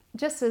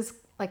 just as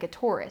like a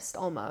tourist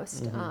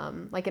almost,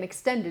 like an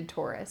extended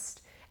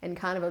tourist, and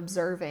kind of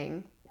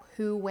observing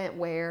who went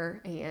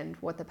where and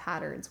what the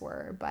patterns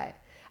were. But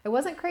I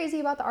wasn't crazy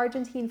about the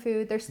Argentine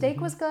food. Their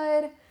steak was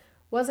good.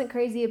 Wasn't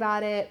crazy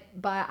about it,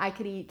 but I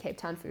could eat Cape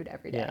Town food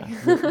every day.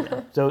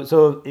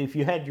 So if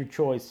you had your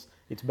choice,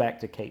 it's back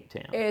to Cape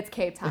Town. It's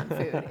Cape Town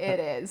food. It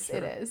is.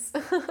 It is.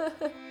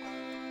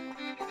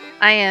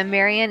 I am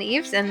Marianne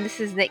Eves, and this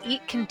is the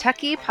Eat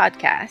Kentucky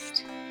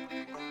podcast.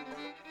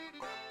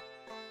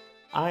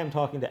 I am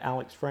talking to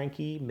Alex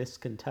Franke, Miss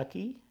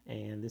Kentucky,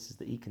 and this is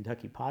the Eat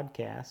Kentucky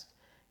podcast.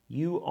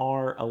 You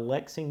are a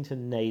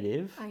Lexington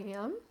native, I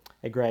am.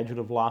 a graduate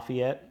of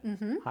Lafayette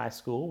High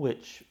School,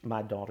 which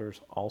my daughters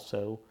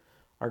also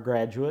are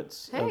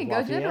graduates Hey, of go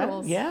Lafayette.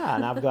 Generals. Yeah,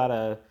 and I've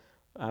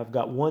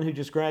got one who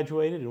just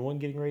graduated and one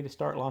getting ready to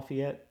start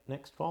Lafayette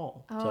next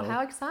fall. Oh, So,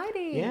 how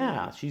exciting.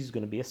 yeah, she's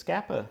going to be a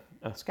Scapa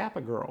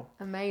girl.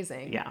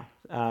 Amazing. Yeah.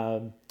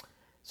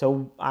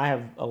 So I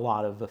have a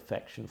lot of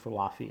affection for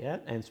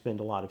Lafayette and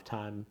spend a lot of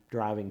time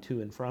driving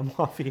to and from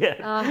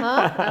Lafayette.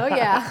 Oh,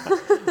 yeah.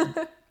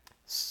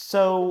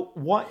 So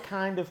what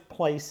kind of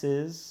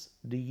places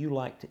do you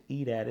like to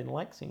eat at in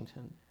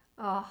Lexington?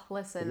 Oh,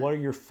 listen. What are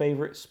your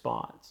favorite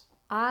spots?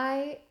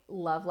 I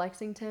love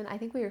Lexington. I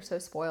think we are so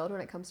spoiled when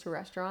it comes to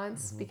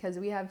restaurants because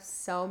we have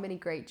so many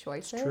great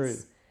choices. It's true.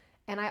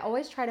 And I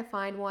always try to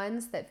find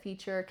ones that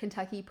feature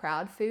Kentucky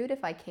Proud food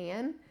if I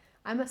can.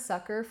 I'm a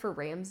sucker for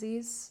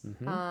Ramsey's.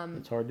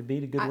 It's hard to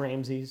beat a good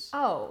Ramsey's.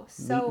 Oh,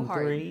 so Meat and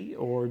hard. three,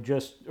 or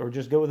just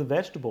go with a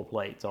vegetable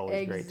plate. It's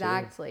always great too.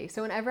 Exactly.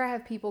 So whenever I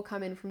have people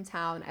come in from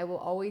town, I will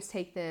always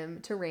take them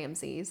to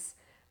Ramsey's.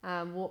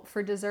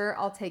 For dessert,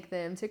 I'll take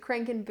them to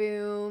Crank and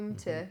Boom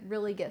to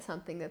really get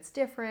something that's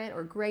different,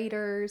 or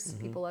Graters.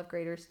 People love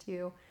Graters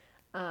too.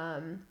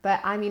 But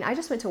I mean, I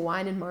just went to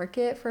Wine and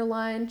Market for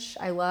lunch.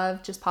 I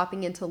love just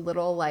popping into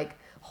little like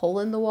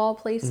hole in the wall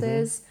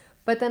places.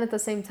 But then at the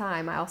same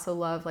time, I also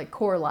love like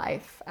Core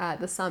Life at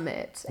the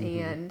Summit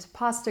and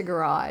Pasta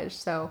Garage.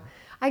 So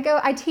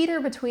I teeter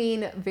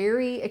between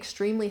very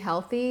extremely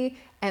healthy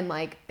and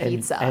like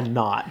pizza. And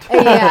not.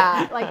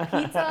 Yeah, like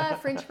pizza,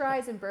 French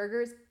fries, and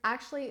burgers.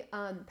 Actually,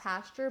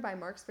 Pasture by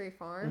Marksbury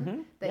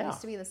Farm that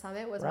used to be in the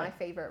Summit was my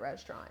favorite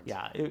restaurant.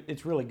 Yeah,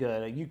 it's really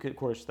good. You could, of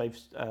course, they've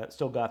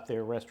still got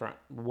their restaurant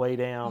way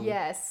down.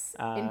 Yes,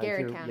 in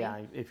Gary County.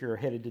 Yeah, if you're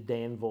headed to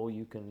Danville,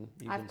 you can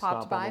I've stop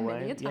popped by on the way.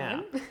 many a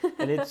time. Yeah,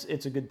 and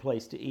it's a good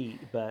place to eat.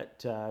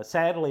 But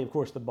sadly, of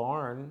course, the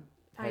barn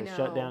has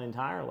shut down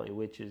entirely,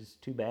 which is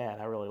too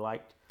bad. I really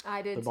liked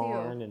the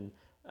barn and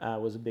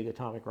was a big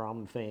Atomic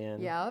Ramen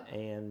fan. Yep.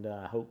 And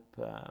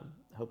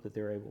hope that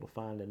they're able to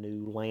find a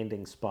new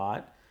landing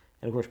spot.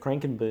 And of course,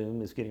 Crank and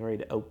Boom is getting ready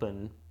to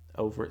open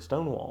over at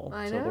Stonewall.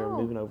 I so know. they're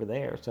moving over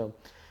there. So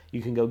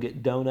you can go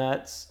get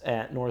donuts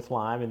at North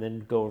Lime and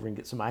then go over and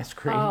get some ice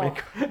cream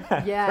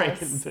at yes.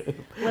 Crank and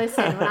Boom.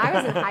 Listen, when I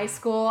was in high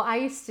school, I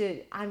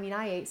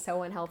ate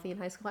so unhealthy in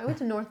high school. I went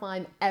to North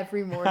Lime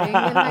every morning in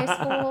high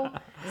school.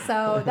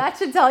 So that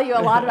should tell you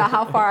a lot about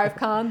how far I've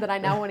come, that I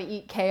now want to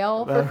eat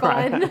kale for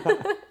fun.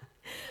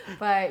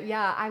 But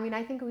yeah, I mean,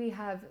 I think we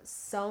have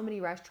so many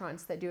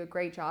restaurants that do a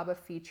great job of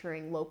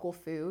featuring local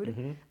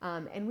food.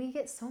 And we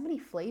get so many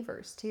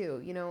flavors too.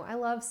 You know, I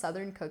love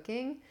Southern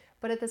cooking,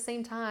 but at the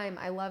same time,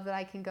 I love that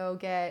I can go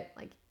get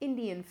like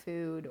Indian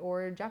food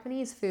or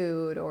Japanese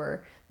food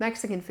or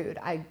Mexican food.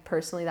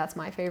 That's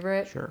my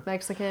favorite. Sure.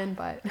 Mexican,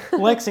 but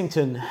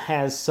Lexington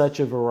has such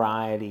a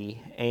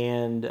variety,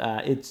 and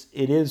it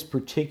is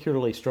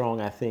particularly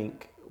strong, I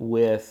think,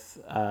 with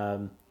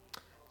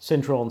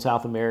Central and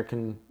South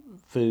American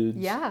foods.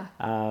 Yeah.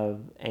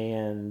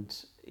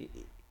 And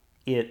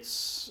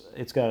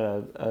it's got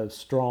a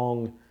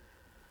strong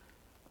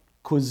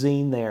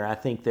cuisine there, I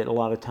think, that a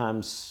lot of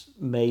times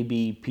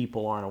maybe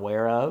people aren't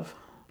aware of,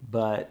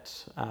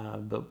 but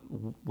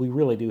we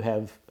really do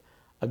have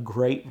a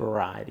great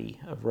variety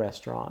of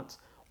restaurants.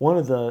 One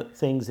of the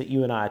things that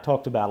you and I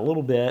talked about a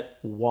little bit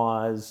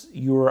was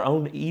your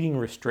own eating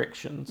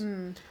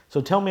restrictions.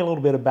 So tell me a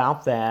little bit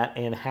about that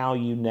and how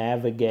you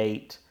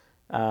navigate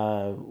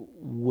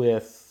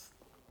with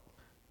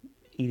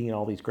eating in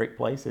all these great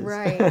places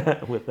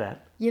with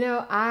that. You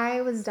know,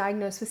 I was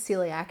diagnosed with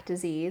celiac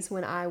disease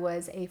when I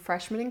was a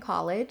freshman in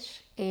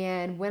college.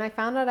 And when I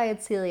found out I had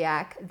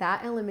celiac,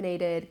 that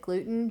eliminated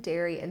gluten,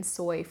 dairy, and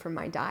soy from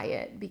my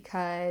diet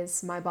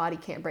because my body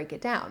can't break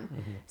it down.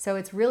 So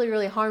it's really,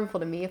 really harmful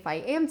to me if I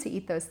am to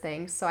eat those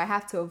things. So I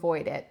have to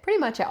avoid it pretty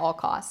much at all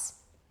costs.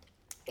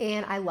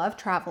 And I love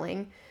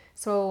traveling.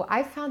 So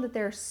I found that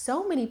there are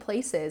so many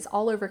places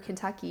all over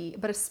Kentucky,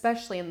 but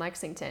especially in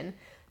Lexington,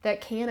 that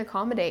can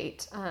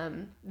accommodate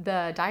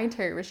the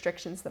dietary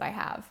restrictions that I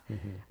have.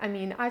 I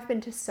mean, I've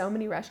been to so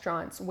many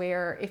restaurants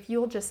where if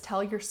you'll just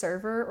tell your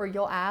server or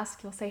you'll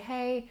say,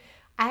 hey,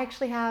 I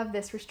actually have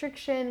this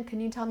restriction. Can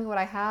you tell me what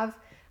I have?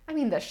 I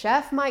mean, the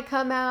chef might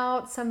come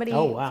out. Somebody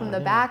from the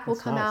back will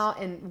come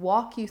out and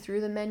walk you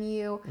through the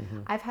menu.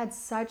 I've had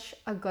such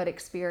a good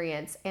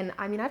experience. And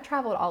I mean, I've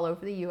traveled all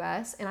over the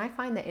U.S. and I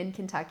find that in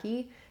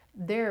Kentucky,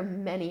 there are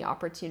many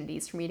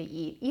opportunities for me to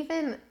eat.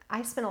 Even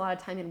I spent a lot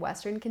of time in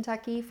Western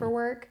Kentucky for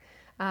work.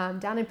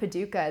 Down in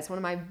Paducah is one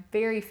of my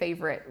very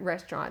favorite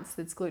restaurants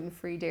that's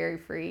gluten-free,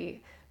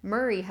 dairy-free.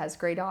 Murray has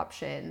great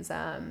options.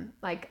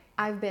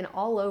 I've been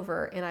all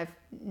over and I've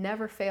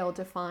never failed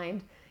to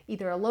find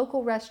either a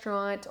local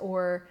restaurant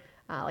or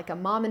like a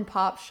mom and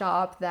pop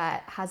shop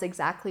that has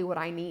exactly what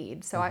I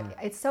need. So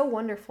it's so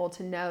wonderful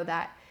to know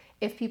that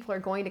if people are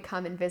going to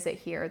come and visit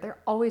here, they're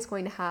always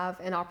going to have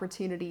an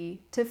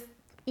opportunity to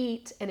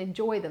eat and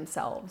enjoy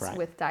themselves Right.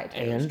 with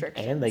dietary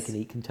restrictions. And they can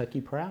eat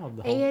Kentucky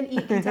Proud. And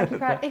eat Kentucky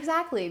Proud.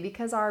 Exactly,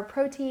 because our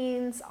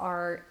proteins,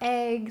 our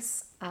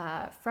eggs,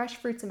 fresh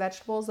fruits and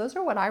vegetables, those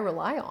are what I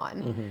rely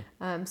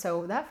on.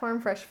 So that farm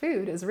fresh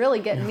food is really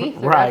getting me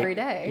through Right. every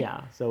day.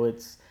 Yeah, so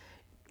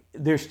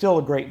there's still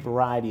a great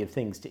variety of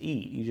things to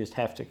eat. You just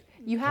have to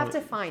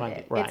find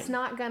it. Right.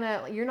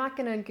 You're not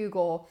gonna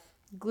Google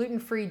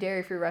gluten-free,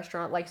 dairy-free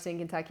restaurant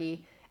Lexington,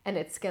 Kentucky, and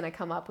it's gonna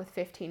come up with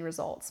 15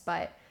 results.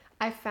 But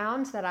I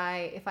found that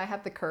if I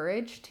have the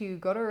courage to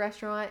go to a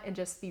restaurant and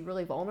just be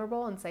really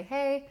vulnerable and say,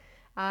 hey,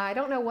 I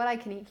don't know what I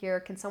can eat here.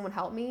 Can someone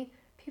help me?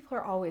 People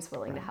are always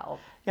willing to help.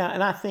 Yeah,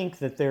 and I think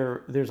that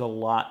there's a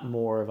lot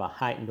more of a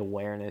heightened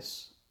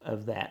awareness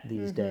of that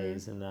these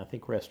days, and I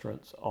think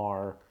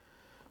more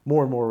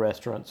and more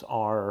restaurants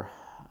are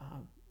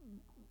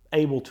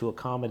able to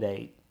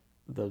accommodate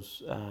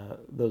those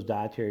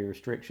dietary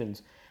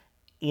restrictions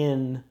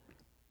in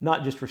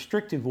not just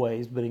restrictive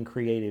ways, but in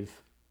creative,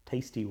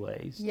 tasty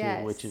ways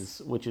Yes.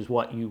 too, which is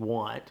what you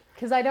want.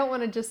 Because I don't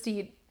want to just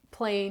eat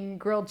plain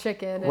grilled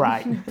chicken and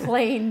Right.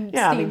 plain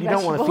Yeah, I steamed mean, you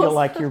don't want to vegetables. feel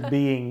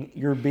like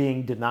you're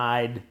being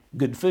denied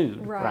good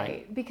food.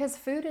 Right. Because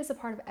food is a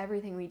part of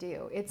everything we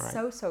do. It's Right.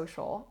 so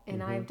social.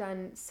 And I've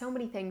done so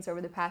many things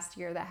over the past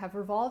year that have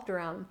revolved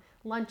around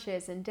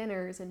lunches and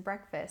dinners and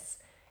breakfasts.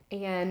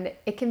 And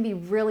it can be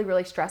really,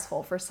 really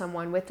stressful for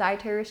someone with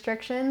dietary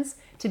restrictions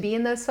to be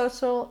in those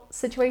social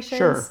situations.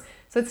 Sure.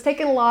 So it's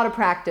taken a lot of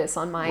practice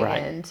on my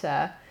Right. end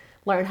to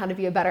learn how to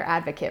be a better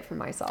advocate for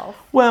myself.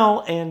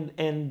 Well,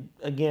 and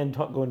again,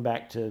 going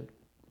back to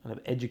kind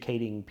of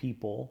educating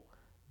people,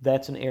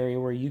 that's an area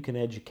where you can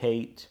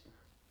educate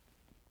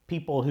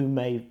people who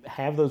may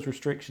have those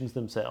restrictions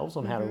themselves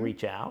on how to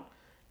reach out,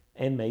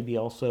 and maybe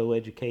also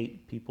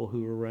educate people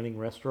who are running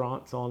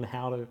restaurants on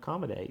how to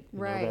accommodate. You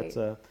know,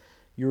 Right.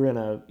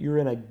 you're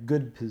in a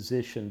good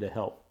position to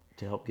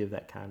help give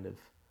that kind of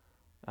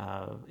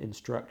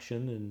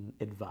instruction and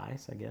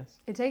advice, I guess.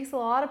 It takes a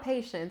lot of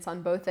patience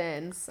on both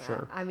ends.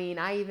 Sure. I mean,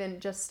 I even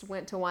just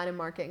went to Wine and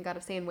Market and got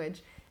a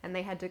sandwich, and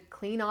they had to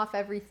clean off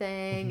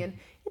everything. And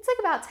it took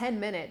about 10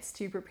 minutes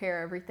to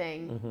prepare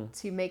everything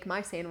to make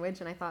my sandwich.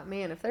 And I thought,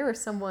 man, if there was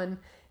someone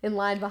in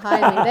line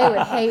behind me, they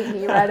would hate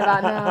me right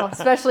about now,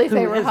 especially if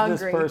they were hungry. Who is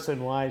this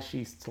person? Why is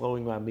she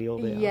slowing my meal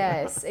down?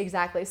 Yes,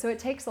 exactly. So it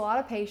takes a lot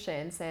of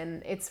patience,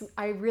 and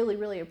I really,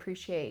 really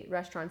appreciate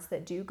restaurants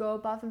that do go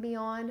above and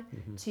beyond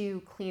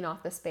to clean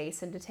off the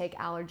space and to take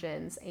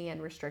allergens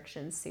and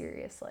restrictions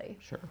seriously.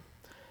 Sure.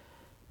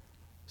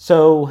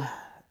 So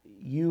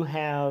you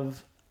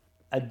have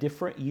a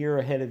different year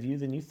ahead of you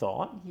than you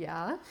thought.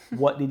 Yeah.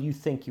 What did you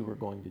think you were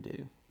going to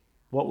do?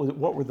 What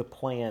were the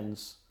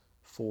plans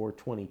for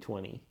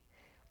 2020?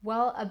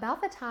 Well,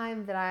 about the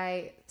time that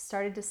I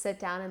started to sit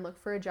down and look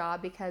for a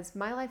job, because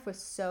my life was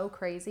so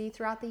crazy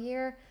throughout the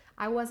year,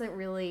 I wasn't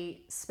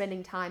really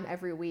spending time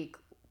every week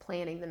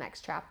planning the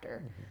next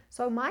chapter.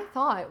 So my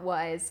thought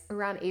was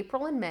around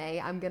April and May,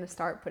 I'm going to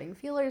start putting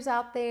feelers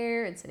out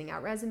there and sending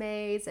out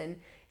resumes and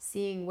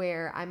seeing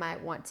where I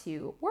might want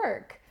to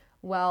work.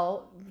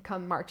 Well,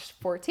 come March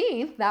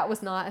 14th, that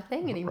was not a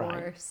thing anymore.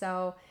 Right.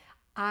 So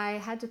I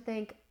had to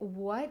think,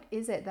 what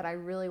is it that I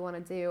really want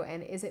to do,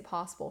 and is it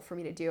possible for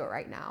me to do it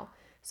right now?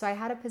 So I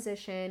had a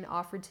position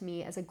offered to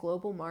me as a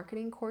global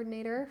marketing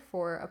coordinator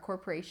for a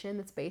corporation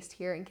that's based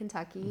here in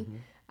Kentucky.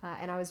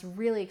 And I was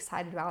really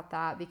excited about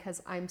that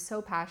because I'm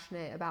so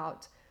passionate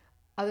about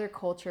other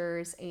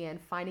cultures and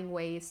finding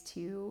ways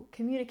to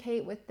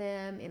communicate with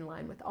them in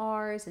line with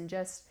ours and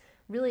just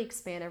really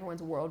expand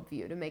everyone's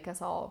worldview to make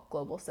us all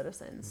global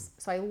citizens.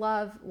 So I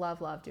love,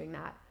 love, love doing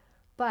that.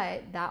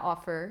 But that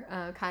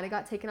offer kind of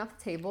got taken off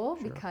the table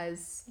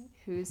because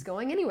who's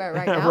going anywhere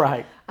right now?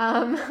 Right.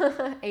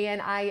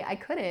 And I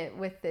couldn't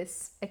with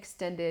this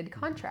extended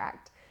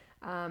contract.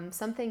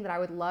 Something that I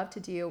would love to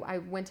do, I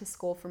went to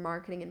school for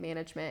marketing and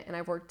management, and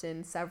I've worked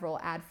in several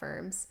ad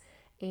firms.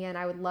 And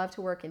I would love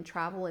to work in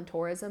travel and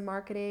tourism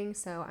marketing.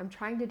 So I'm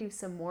trying to do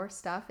some more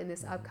stuff in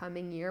this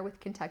upcoming year with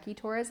Kentucky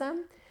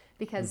Tourism,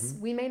 because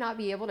we may not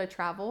be able to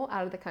travel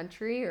out of the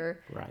country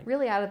or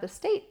really out of the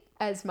state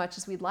as much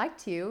as we'd like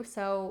to.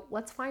 So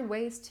let's find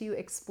ways to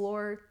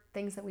explore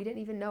things that we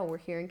didn't even know were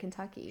here in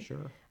Kentucky.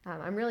 Sure.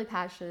 I'm really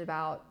passionate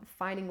about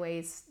finding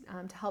ways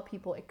to help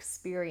people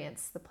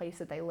experience the place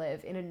that they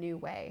live in a new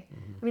way.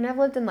 I mean, I've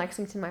lived in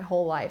Lexington my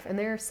whole life, and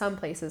there are some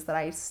places that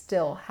I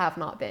still have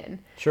not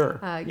been. Sure.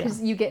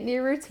 Because you get in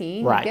your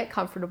routine, Right. you get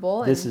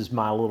comfortable. This is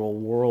my little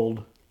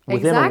world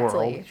within a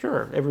Exactly. world.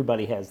 Sure,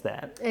 everybody has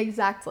that.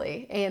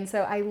 Exactly. And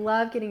so I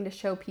love getting to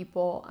show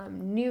people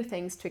new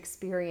things to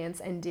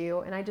experience and do.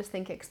 And I just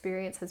think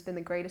experience has been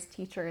the greatest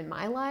teacher in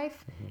my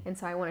life. And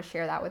so I want to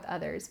share that with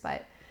others.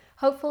 But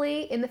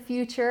hopefully in the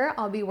future,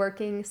 I'll be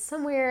working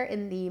somewhere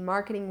in the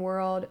marketing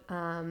world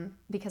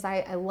because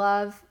I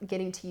love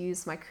getting to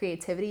use my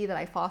creativity that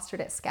I fostered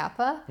at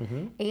Scapa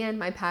and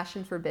my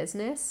passion for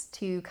business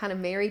to kind of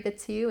marry the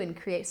two and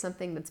create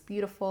something that's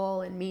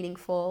beautiful and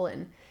meaningful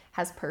and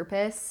has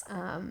purpose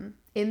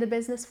in the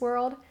business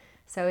world.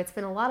 So it's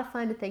been a lot of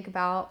fun to think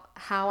about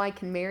how I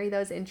can marry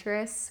those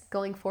interests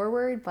going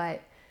forward, but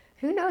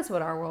who knows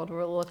what our world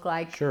will look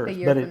like a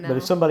year from now. But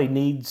if somebody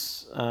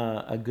needs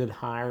a good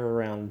hire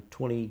around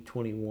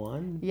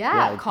 2021,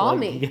 call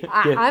me.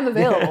 I'm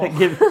available.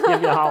 give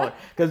me a holler,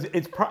 because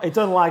it's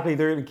unlikely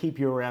they're going to keep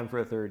you around for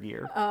a third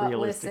year.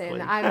 Realistically,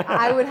 listen,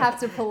 I would have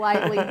to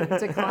politely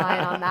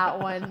decline on that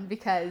one,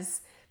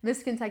 because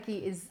Miss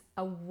Kentucky is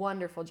a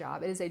wonderful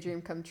job. It is a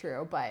dream come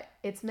true, but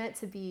it's meant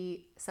to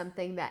be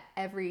something that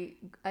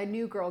a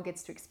new girl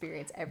gets to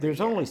experience every There's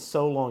year. only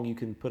so long you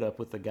can put up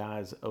with the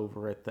guys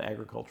over at the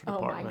agriculture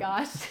department. Oh my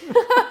gosh.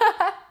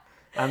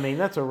 I mean,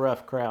 that's a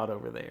rough crowd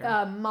over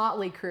there.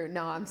 Motley crew.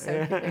 No, I'm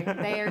so kidding.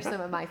 They are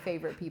some of my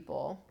favorite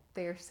people.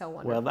 They are so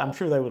wonderful. Well, I'm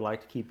sure they would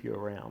like to keep you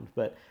around,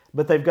 but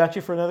they've got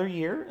you for another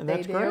year, and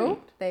that's great.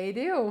 They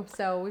do.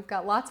 So we've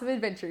got lots of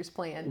adventures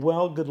planned.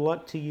 Well, good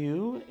luck to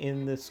you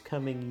in this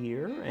coming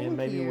year, and Thank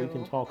maybe you. we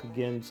can talk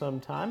again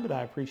sometime, but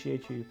I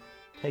appreciate you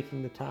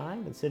taking the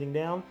time and sitting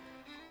down.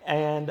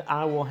 And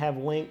I will have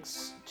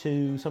links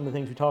to some of the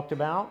things we talked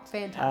about.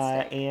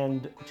 Fantastic.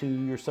 And to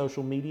your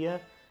social media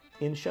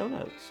in show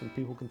notes, and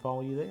people can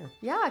follow you there.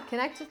 Yeah,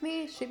 connect with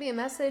me, shoot me a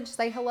message,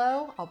 say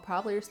hello. I'll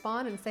probably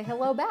respond and say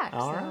hello back.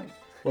 All right.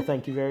 Well,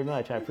 thank you very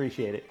much. I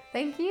appreciate it.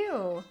 Thank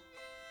you.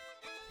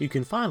 You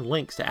can find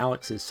links to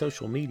Alex's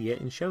social media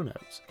in show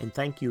notes. And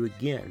thank you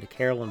again to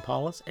Carolyn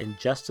Paulus and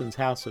Justin's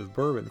House of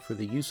Bourbon for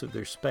the use of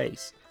their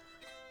space.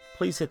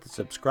 Please hit the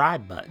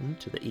subscribe button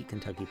to the Eat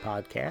Kentucky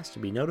podcast to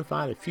be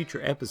notified of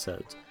future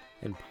episodes,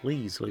 and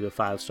please leave a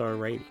 5-star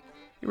rating.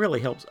 It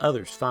really helps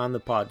others find the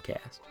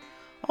podcast.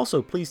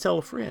 Also, please tell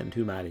a friend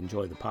who might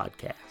enjoy the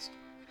podcast.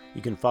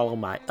 You can follow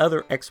my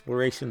other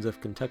explorations of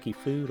Kentucky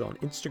food on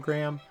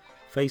Instagram,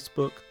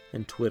 Facebook,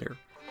 and Twitter.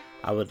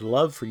 I would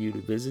love for you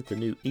to visit the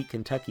new Eat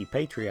Kentucky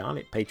Patreon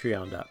at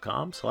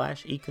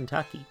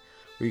patreon.com/eatkentucky,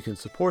 where you can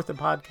support the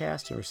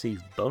podcast and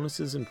receive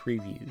bonuses and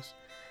previews.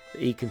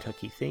 The Eat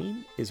Kentucky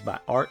theme is by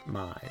Art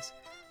Mize.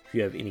 If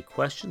you have any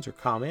questions or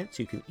comments,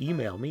 you can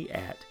email me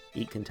at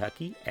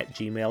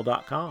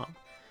eatkentucky@gmail.com.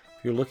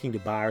 If you're looking to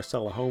buy or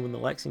sell a home in the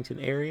Lexington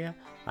area,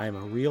 I am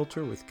a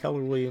realtor with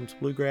Keller Williams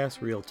Bluegrass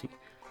Realty.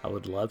 I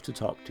would love to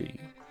talk to you.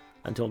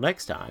 Until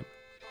next time,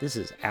 this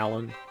is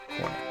Alan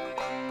Cornett.